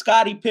 look at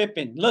Scottie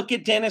Pippen. Look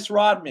at Dennis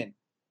Rodman.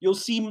 You'll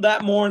see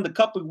that more in the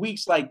couple of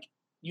weeks. Like,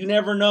 you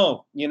never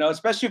know,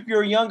 especially if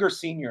you're a younger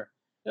senior.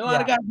 A lot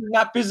of guys are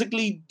not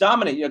physically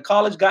dominant. A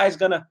college guy is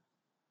gonna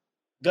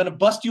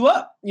bust you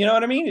up. You know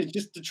what I mean? It's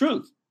just the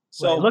truth.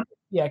 So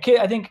I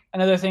think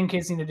another thing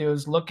kids need to do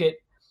is look at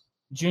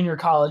junior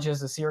college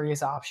as a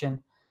serious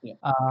option. Yeah.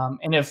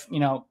 And if,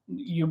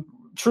 you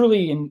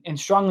truly and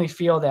strongly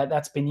feel that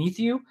that's beneath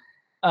you,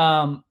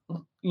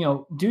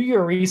 do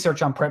your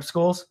research on prep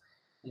schools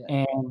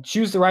and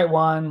choose the right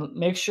one.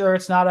 Make sure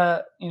it's not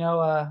a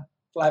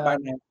fly by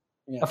night.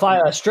 Yeah.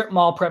 A strip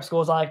mall prep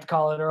school, as I like to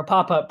call it, or a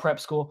pop-up prep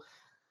school.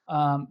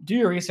 Do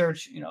your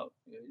research,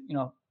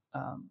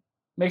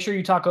 make sure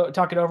you talk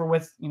it over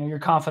with, your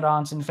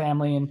confidants and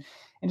family and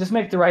just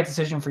make the right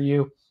decision for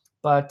you.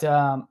 But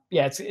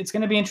it's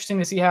going to be interesting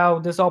to see how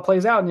this all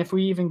plays out. And if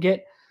we even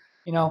get,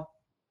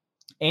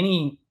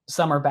 any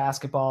summer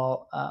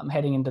basketball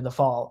heading into the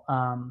fall.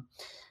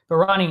 But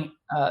Ronnie,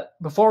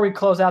 before we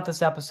close out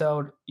this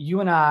episode,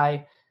 you and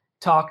I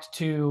talked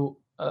to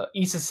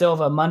Issa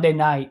Silva Monday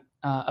night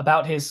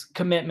about his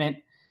commitment.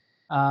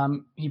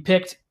 He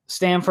picked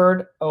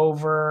Stanford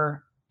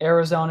over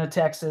Arizona,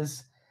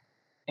 Texas,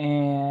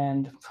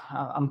 and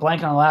I'm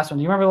blanking on the last one.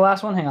 Do you remember the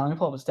last one? Hang on, let me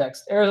pull up his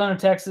text. Arizona,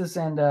 Texas,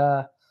 and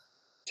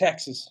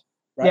Texas.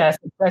 Right? Yeah,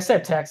 I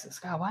said Texas.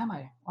 God, why am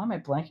I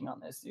blanking on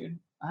this, dude?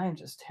 I am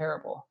just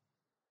terrible.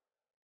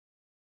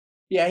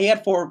 Yeah, he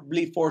had four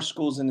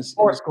schools in his.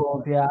 Four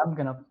schools. Yeah, I'm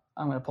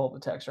gonna pull up the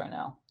text right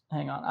now.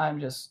 Hang on, I'm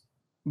just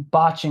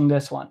botching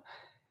this one.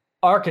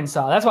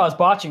 Arkansas. That's why I was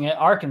botching it.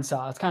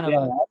 Arkansas. It's kind of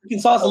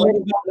Arkansas is a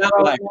little bit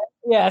like.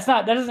 Yeah, it's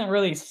not. That doesn't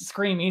really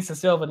scream Issa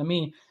Silva to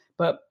me.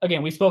 But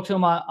again, we spoke to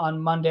him on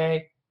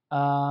Monday.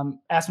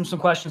 Asked him some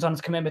questions on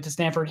his commitment to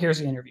Stanford. Here's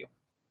the interview.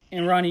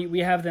 And Ronnie, we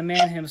have the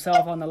man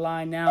himself on the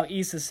line now.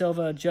 Issa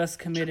Silva just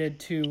committed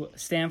to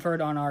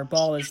Stanford on our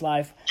Ball is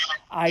Life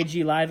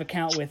IG Live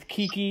account with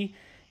Kiki.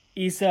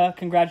 Issa,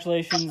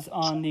 congratulations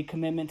on the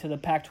commitment to the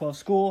Pac-12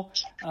 school.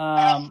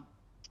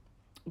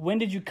 When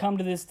did you come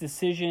to this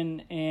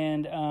decision?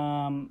 And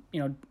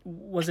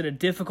was it a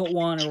difficult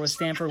one, or was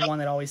Stanford one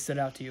that always stood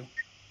out to you?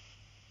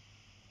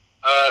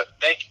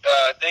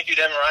 Thank you,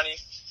 Devin, Ronnie.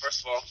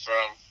 First of all,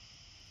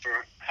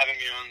 for having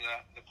me on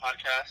the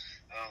podcast.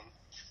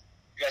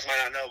 You guys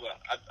might not know,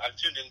 but I've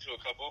tuned into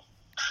a couple.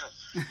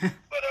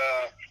 But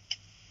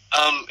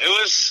it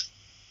was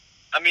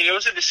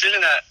a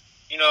decision that,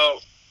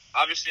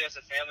 obviously as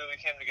a family we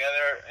came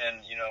together,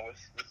 and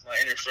with my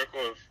inner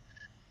circle of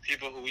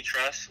people who we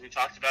trust, we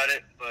talked about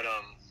it. But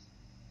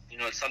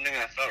it's something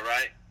that felt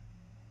right,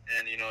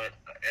 and it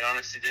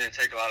honestly didn't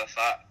take a lot of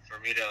thought for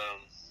me to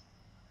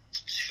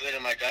just feel it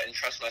in my gut and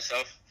trust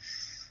myself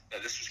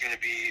that this was going to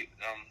be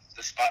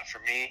the spot for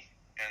me,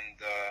 and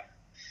the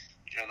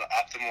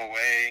optimal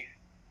way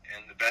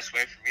and the best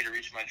way for me to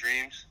reach my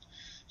dreams.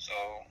 So,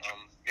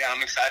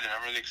 I'm excited.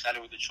 I'm really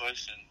excited with the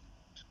choice and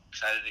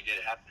excited to get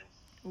it happening.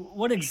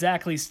 What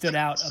exactly stood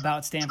out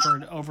about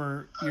Stanford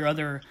over your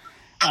other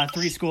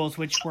three schools,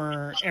 which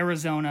were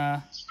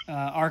Arizona,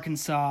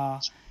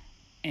 Arkansas,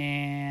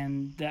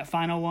 and that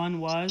final one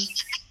was?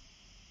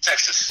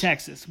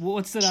 Texas.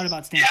 What stood out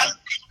about Stanford?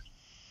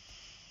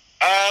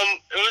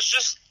 It was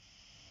just,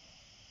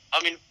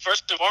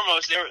 first and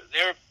foremost, they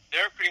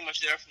were pretty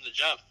much there from the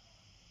jump.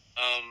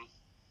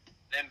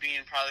 Them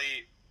being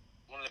probably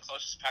one of the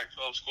closest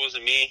Pac-12 schools to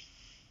me.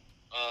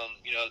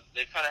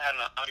 They've kind of had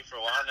an eye for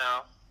a while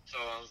now. So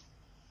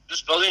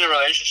just building a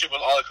relationship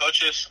with all the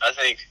coaches, I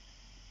think,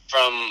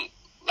 from,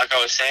 like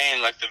I was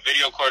saying, like the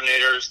video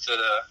coordinators to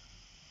the,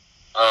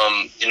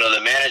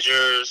 the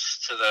managers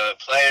to the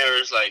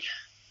players, like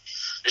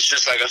it's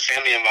just like a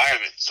family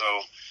environment. So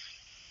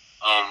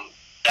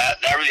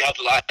that really helped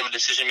a lot in the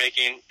decision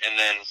making. And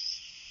then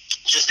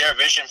just their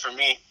vision for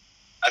me,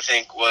 I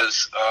think,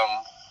 was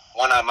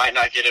one I might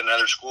not get at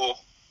another school,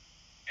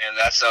 and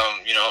that's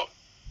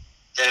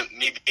them,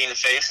 me being the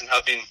face and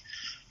helping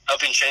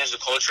change the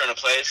culture in a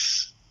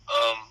place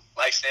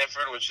like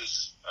Stanford, which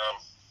is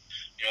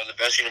the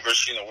best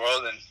university in the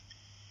world, and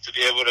to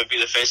be able to be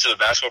the face of the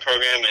basketball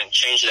program and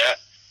change that.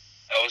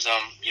 That was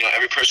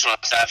every person on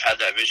staff had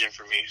that vision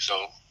for me.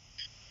 So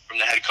from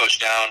the head coach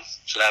down,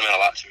 so that meant a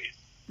lot to me.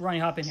 Ronnie,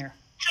 hop in here.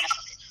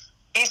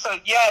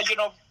 Issa,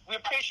 we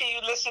appreciate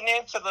you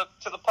listening to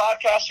the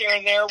podcast here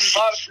and there. We've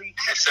obviously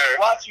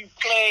watched you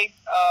play,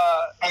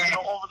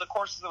 over the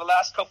course of the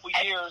last couple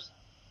of years,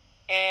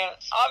 and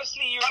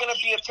obviously you're going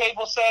to be a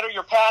table setter.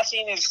 Your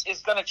passing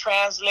is going to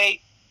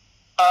translate.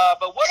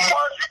 But what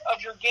part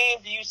of your game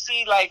do you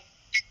see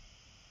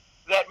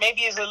that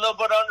maybe is a little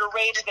bit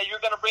underrated that you're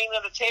going to bring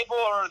to the table,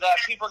 or that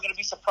people are going to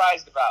be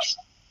surprised about?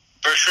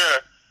 For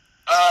sure.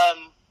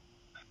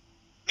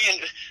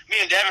 Me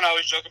and Devin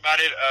always joke about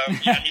it.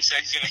 He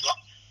said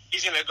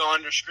he's gonna go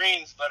under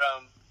screens, but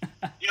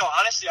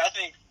honestly, I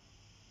think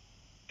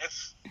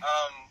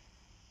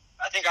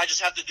I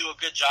just have to do a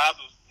good job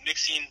of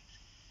mixing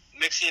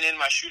in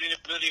my shooting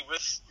ability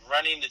with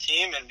running the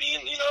team and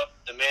being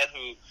the man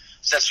who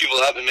sets people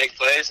up and make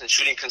plays and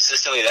shooting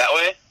consistently that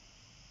way.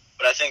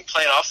 But I think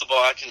playing off the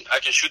ball, I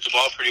can shoot the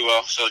ball pretty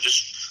well. So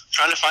just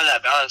trying to find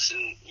that balance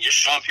and just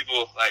showing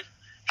people like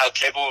how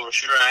capable of a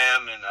shooter I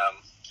am, and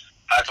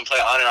how I can play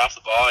on and off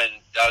the ball, and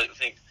I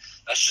think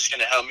that's just going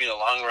to help me in the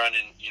long run,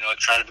 and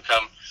trying to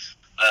become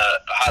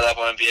a high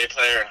level NBA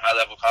player and high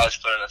level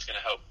college player. That's going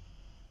to help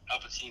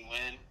a team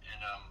win,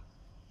 and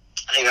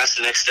I think that's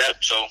the next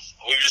step. So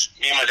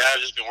me and my dad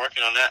have just been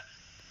working on that,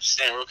 just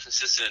staying real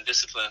consistent and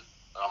disciplined.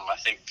 I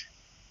think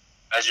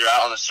as you're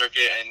out on the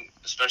circuit, and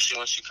especially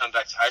once you come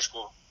back to high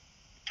school,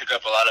 you pick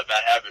up a lot of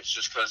bad habits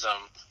just because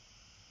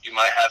you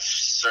might have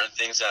certain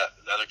things that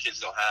the other kids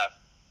don't have.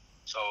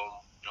 So,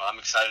 I'm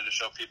excited to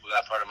show people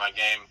that part of my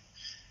game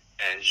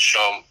and just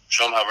show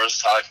them how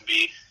versatile I can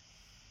be.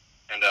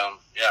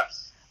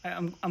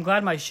 And, I'm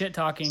glad my shit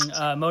talking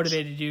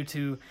motivated you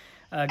to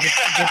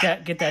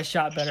get that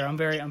shot better. I'm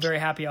very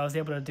happy I was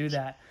able to do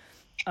that.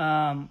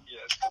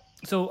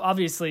 So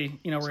obviously,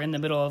 we're in the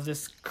middle of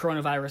this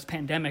coronavirus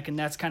pandemic, and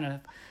that's kind of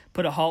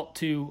put a halt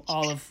to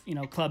all of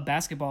club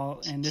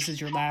basketball. And this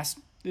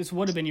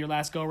would have been your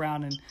last go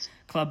around in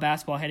club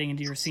basketball heading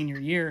into your senior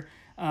year.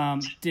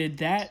 Did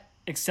that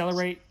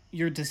accelerate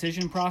your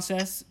decision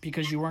process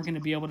because you weren't going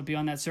to be able to be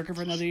on that circuit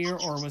for another year,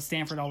 or was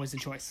Stanford always the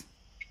choice?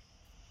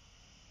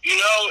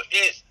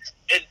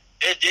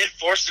 It did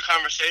force the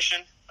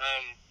conversation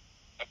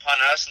upon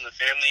us and the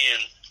family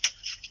and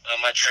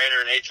my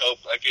trainer and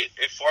ATOP. Like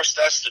it forced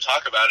us to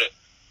talk about it.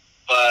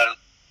 But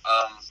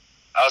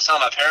I was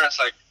telling my parents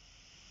like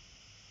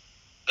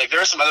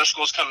there are some other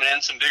schools coming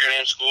in, some bigger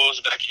name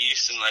schools back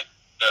east and like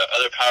the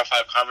other Power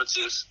 5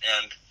 conferences,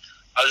 and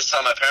I was just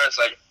telling my parents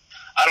like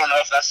I don't know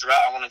if that's the route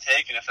I want to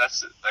take and if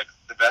that's like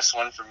the best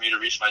one for me to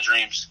reach my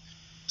dreams.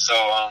 So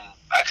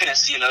I couldn't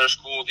see another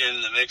school getting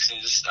in the mix and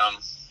just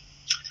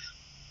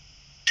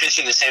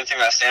pitching the same thing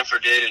that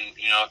Stanford did and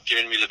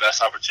giving me the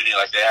best opportunity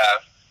like they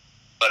have.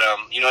 But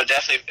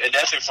it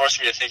definitely forced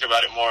me to think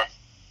about it more.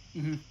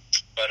 Mm-hmm.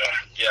 But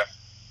yeah.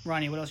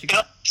 Ronnie, what else you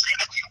got?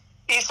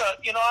 Issa,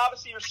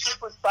 obviously you're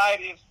super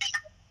excited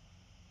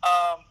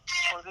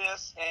for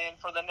this and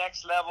for the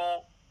next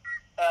level.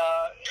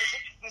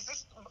 Is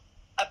this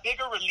a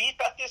bigger relief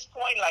at this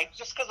point? Like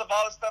just because of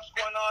all the stuff's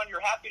going on, you're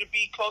happy to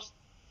be close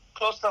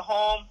to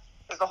home.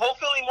 Is the whole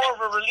feeling more of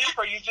a relief,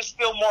 or you just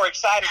feel more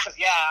excited because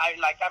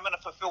I'm going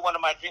to fulfill one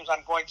of my dreams.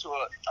 I'm going to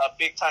a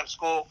big time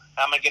school. And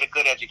I'm going to get a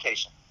good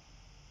education.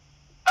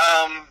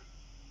 I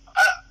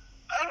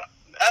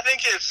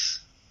think it's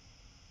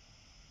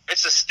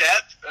a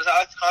step, as I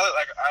like to call it.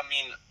 Like,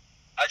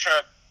 I try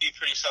to be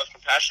pretty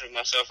self-compassionate with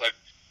myself. Like,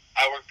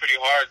 I work pretty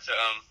hard to,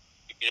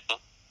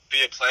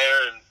 be a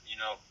player and,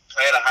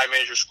 play at a high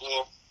major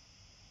school.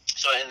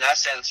 So in that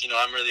sense,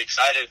 I'm really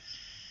excited.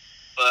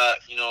 But,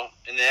 in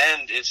the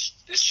end, it's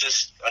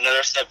just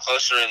another step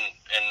closer in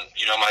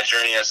my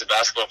journey as a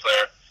basketball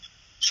player.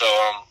 So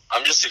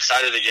I'm just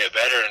excited to get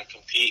better and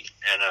compete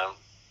and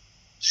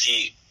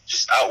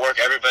just outwork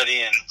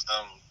everybody and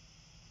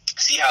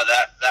see how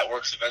that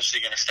work's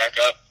eventually going to stack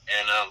up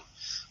and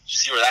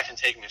see where that can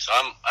take me. So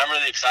I'm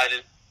really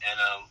excited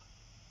and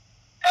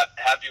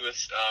happy with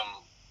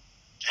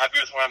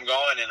where I'm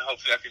going, and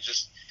hopefully I could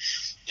just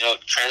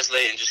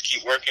translate and just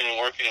keep working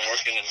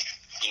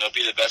and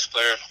be the best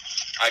player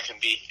I can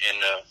be and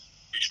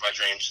reach my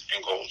dreams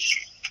and goals.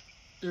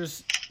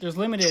 There's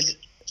limited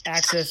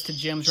access to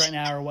gyms right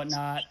now or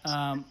whatnot.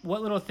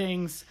 What little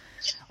things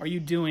are you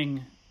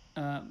doing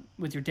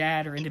with your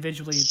dad or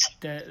individually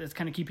that's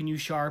kind of keeping you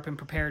sharp and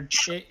prepared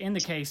in the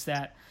case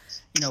that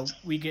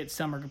we get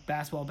summer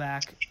basketball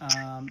back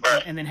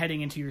and then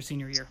heading into your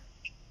senior year?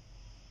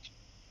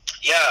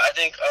 Yeah, I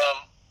think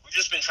we've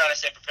just been trying to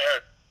stay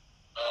prepared.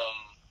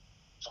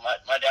 So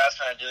my dad's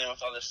kind of dealing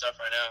with all this stuff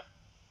right now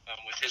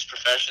with his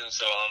profession,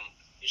 so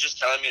he's just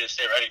telling me to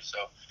stay ready.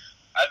 So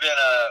I've been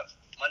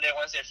Monday,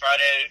 Wednesday,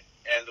 Friday,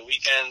 and the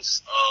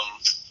weekends.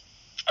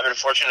 I've been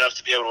fortunate enough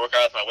to be able to work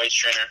out with my weights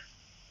trainer.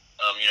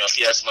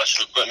 He has a bunch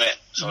of equipment,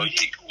 so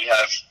we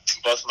have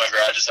both of my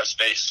garages have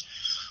space.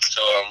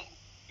 So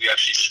we're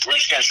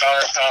just going to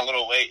try a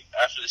little weight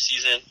after the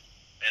season,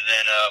 and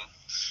then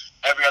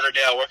every other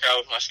day I work out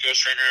with my skills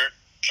trainer,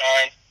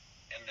 Sean,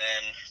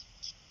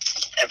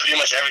 and pretty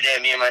much every day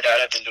me and my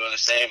dad have been doing the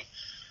same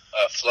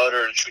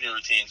floater and shooting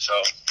routine. So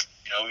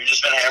we've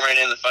just been hammering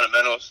in the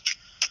fundamentals.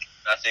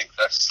 And I think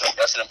that's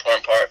an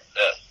important part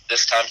that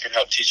this time can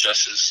help teach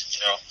us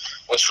is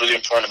what's really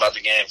important about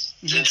the game.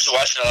 Mm-hmm. Just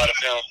watching a lot of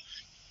film,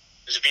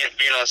 just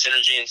being on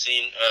Synergy and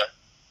seeing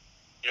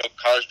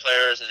college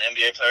players and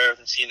NBA players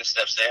and seeing the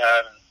steps they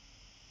have and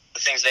the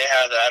things they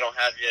have that I don't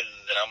have yet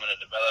and that I'm going to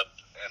develop.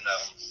 And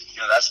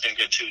that's been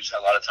good too. Just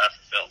a lot of time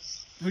for film.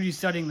 Who are you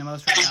studying the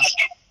most right now?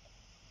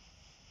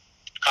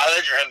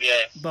 College or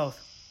NBA? Both.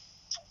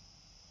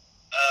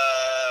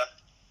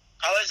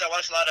 College, I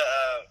watch a lot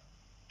of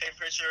Payne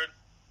Pritchard.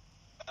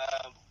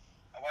 I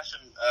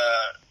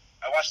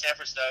watch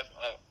Stanford stuff,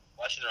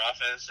 watching their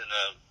offense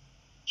and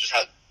just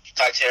how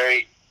Ty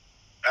Terry,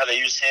 how they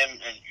used him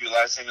and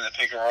utilized him in the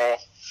pick and roll.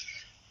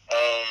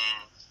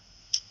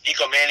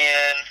 Nico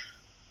Mannion.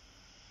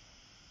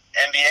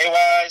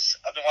 NBA-wise,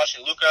 I've been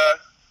watching Luka.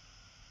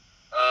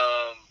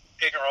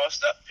 Pick and roll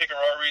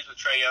reads with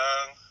Trae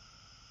Young.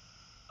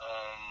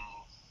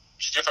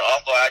 Just different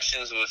off-ball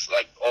actions with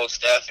like old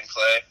Steph and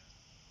Clay.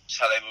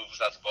 Just how they move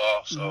without the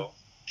ball. So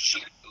just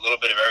a little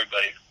bit of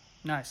everybody.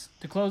 Nice.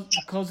 To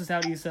close this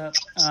out, Issa,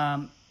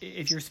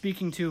 if you're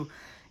speaking to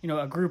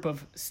a group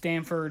of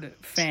Stanford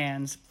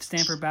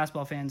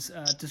basketball fans,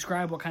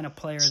 describe what kind of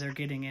player they're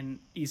getting in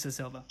Issa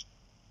Silva.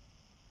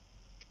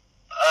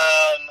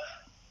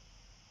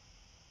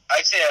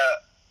 I'd say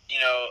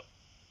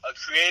a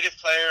creative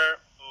player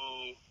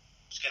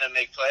who's going to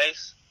make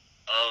plays,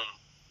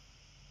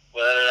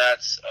 whether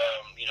that's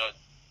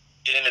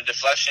getting a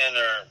deflection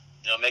or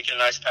making a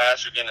nice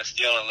pass or getting a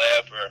steal and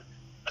layup or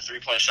a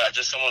 3-point shot.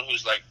 Just someone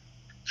who's like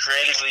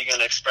creatively going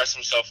to express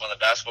himself on the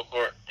basketball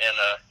court, and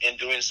in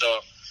doing so,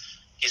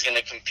 he's going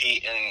to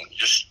compete and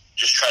just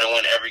try to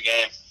win every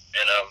game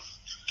and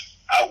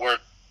outwork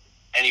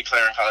any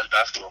player in college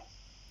basketball.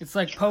 It's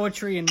like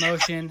poetry in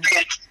motion.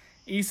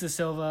 Issa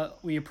Silva,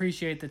 we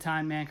appreciate the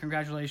time, man.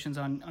 Congratulations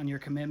on your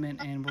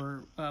commitment, and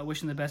we're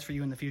wishing the best for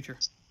you in the future.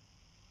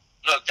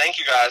 Look, thank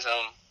you guys.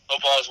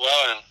 Hope all is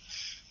well, and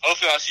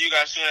hopefully I'll see you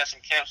guys soon at some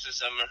camps this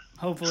summer.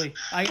 Hopefully.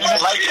 Thank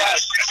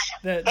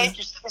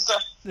you, sir.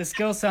 The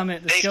Skill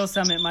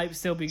Summit might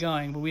still be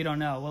going, but we don't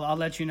know. Well, I'll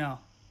let you know.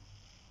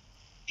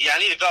 Yeah, I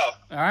need to go.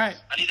 All right.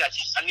 I need that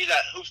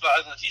Hoops by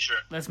Ugly t-shirt.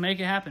 Let's make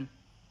it happen.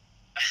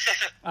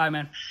 All right,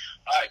 man.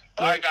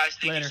 All right, guys.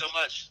 Thank Later. you so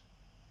much.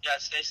 Yeah,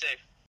 stay safe.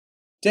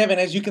 Devin,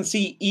 as you can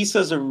see,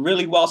 Issa's a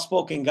really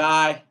well-spoken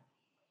guy,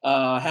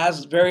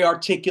 has very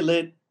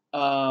articulate.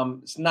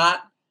 It's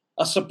not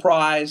a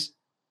surprise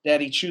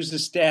that he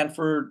chooses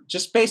Stanford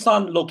just based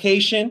on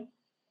location,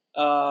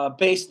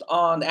 based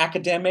on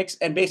academics,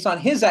 and based on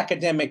his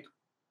academic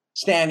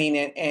standing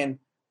and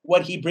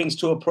what he brings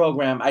to a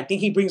program. I think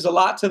he brings a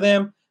lot to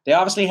them. They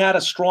obviously had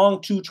a strong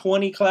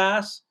 220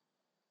 class,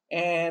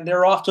 and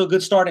they're off to a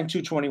good start in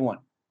 221.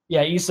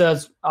 Yeah,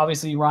 Issa's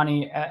obviously,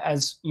 Ronnie,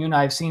 as you and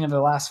I have seen over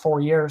the last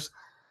 4 years,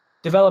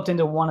 developed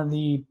into one of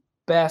the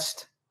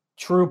best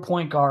true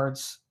point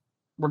guards,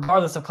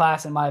 regardless of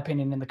class, in my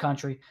opinion, in the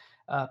country.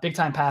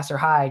 Big-time passer,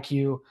 high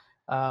IQ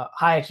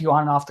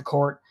on and off the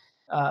court,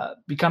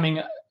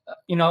 becoming,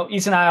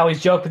 Issa and I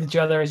always joke with each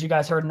other, as you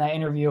guys heard in that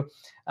interview,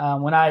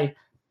 when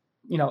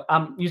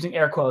I'm using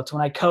air quotes,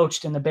 when I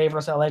coached in the Bay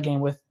versus LA game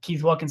with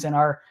Keith Wilkinson,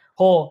 our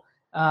whole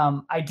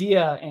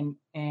idea and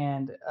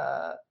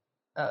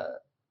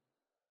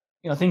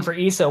thing for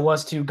Issa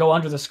was to go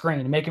under the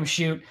screen, make him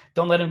shoot,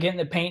 don't let him get in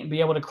the paint and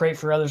be able to create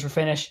for others for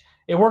finish.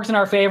 It worked in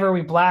our favor.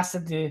 We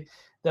blasted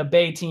the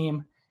Bay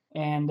team,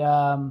 and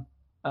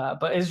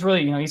but it's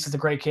really, Issa's a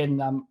great kid,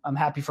 and I'm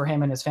happy for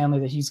him and his family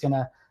that he's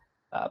gonna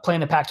play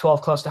in the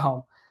Pac-12 close to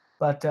home.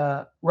 But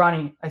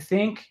Ronnie, I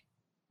think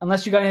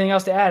unless you got anything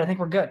else to add, I think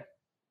we're good.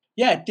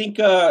 Yeah, I think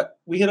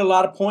we hit a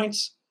lot of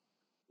points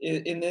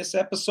in this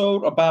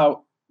episode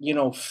about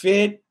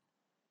fit,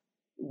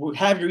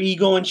 have your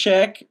ego in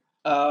check.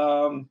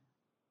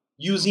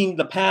 Using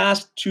the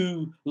past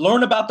to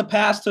learn about the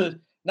past to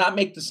not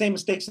make the same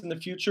mistakes in the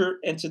future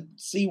and to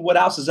see what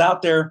else is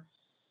out there.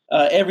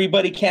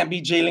 Everybody can't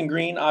be Jalen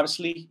Green,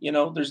 obviously.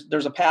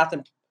 There's a path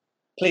and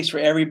place for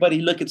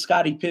everybody. Look at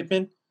Scottie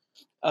Pippen.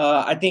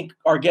 I think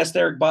our guest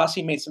Eric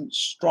Bossi made some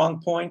strong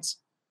points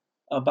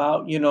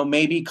about,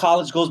 maybe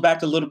college goes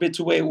back a little bit to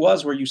the way it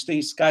was, where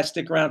guys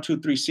stick around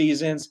 2-3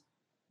 seasons,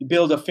 you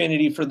build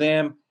affinity for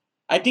them.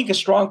 I think a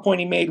strong point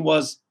he made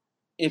was,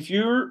 if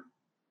you're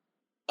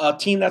a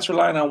team that's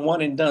relying on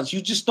one and dones,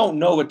 you just don't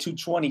know what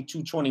 220,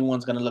 221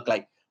 is going to look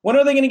like. When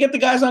are they going to get the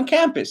guys on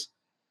campus?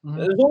 Mm-hmm.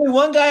 There's only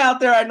one guy out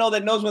there I know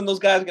that knows when those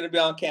guys are going to be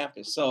on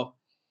campus. So,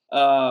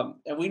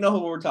 and we know who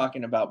we're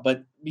talking about.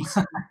 But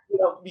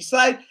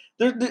besides,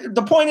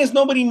 the point is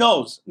nobody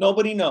knows.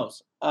 Nobody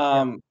knows.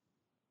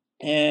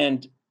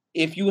 And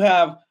if you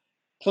have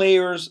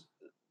players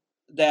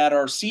that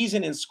are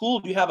seasoned in school,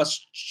 you have a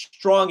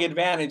strong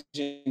advantage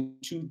in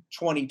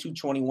 220,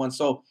 221.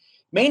 So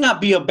may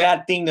not be a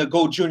bad thing to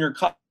go junior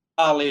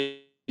college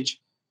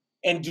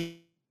and do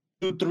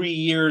 3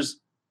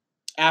 years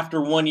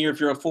after 1 year if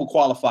you're a full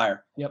qualifier.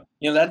 Yep.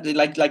 That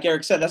like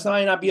Eric said, that's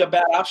might not be a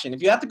bad option.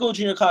 If you have to go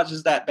junior college,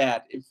 is that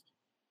bad? If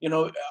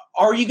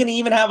are you going to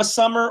even have a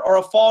summer or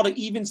a fall to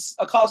even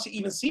a college to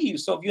even see you?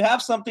 So if you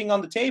have something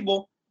on the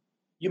table,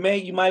 you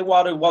might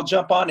want to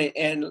jump on it.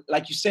 And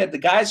like you said, the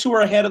guys who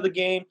are ahead of the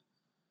game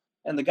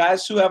and the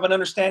guys who have an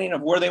understanding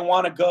of where they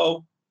want to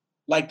go,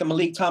 like the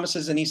Malik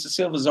Thomases and Issa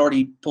Silva's,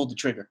 already pulled the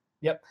trigger.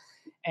 Yep.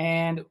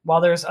 And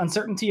while there's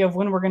uncertainty of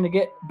when we're going to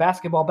get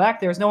basketball back,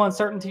 there's no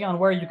uncertainty on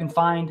where you can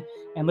find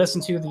and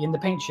listen to the In the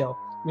Paint show.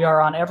 We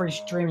are on every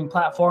streaming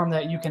platform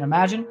that you can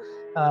imagine.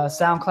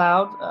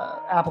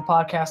 SoundCloud, Apple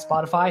Podcasts,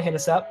 Spotify. Hit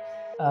us up.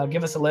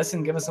 Give us a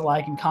listen. Give us a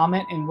like and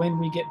comment. And when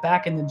we get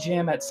back in the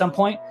gym at some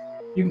point,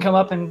 you can come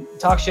up and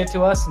talk shit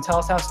to us and tell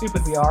us how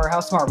stupid we are or how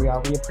smart we are.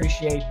 We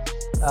appreciate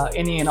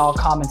any and all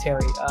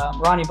commentary.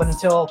 Ronnie, but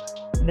until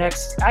we're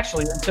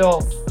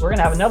going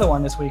to have another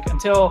one this week.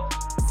 Until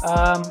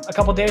a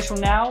couple days from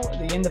now,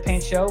 the In the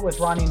Paint show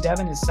with Ronnie and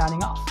Devin is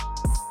signing off.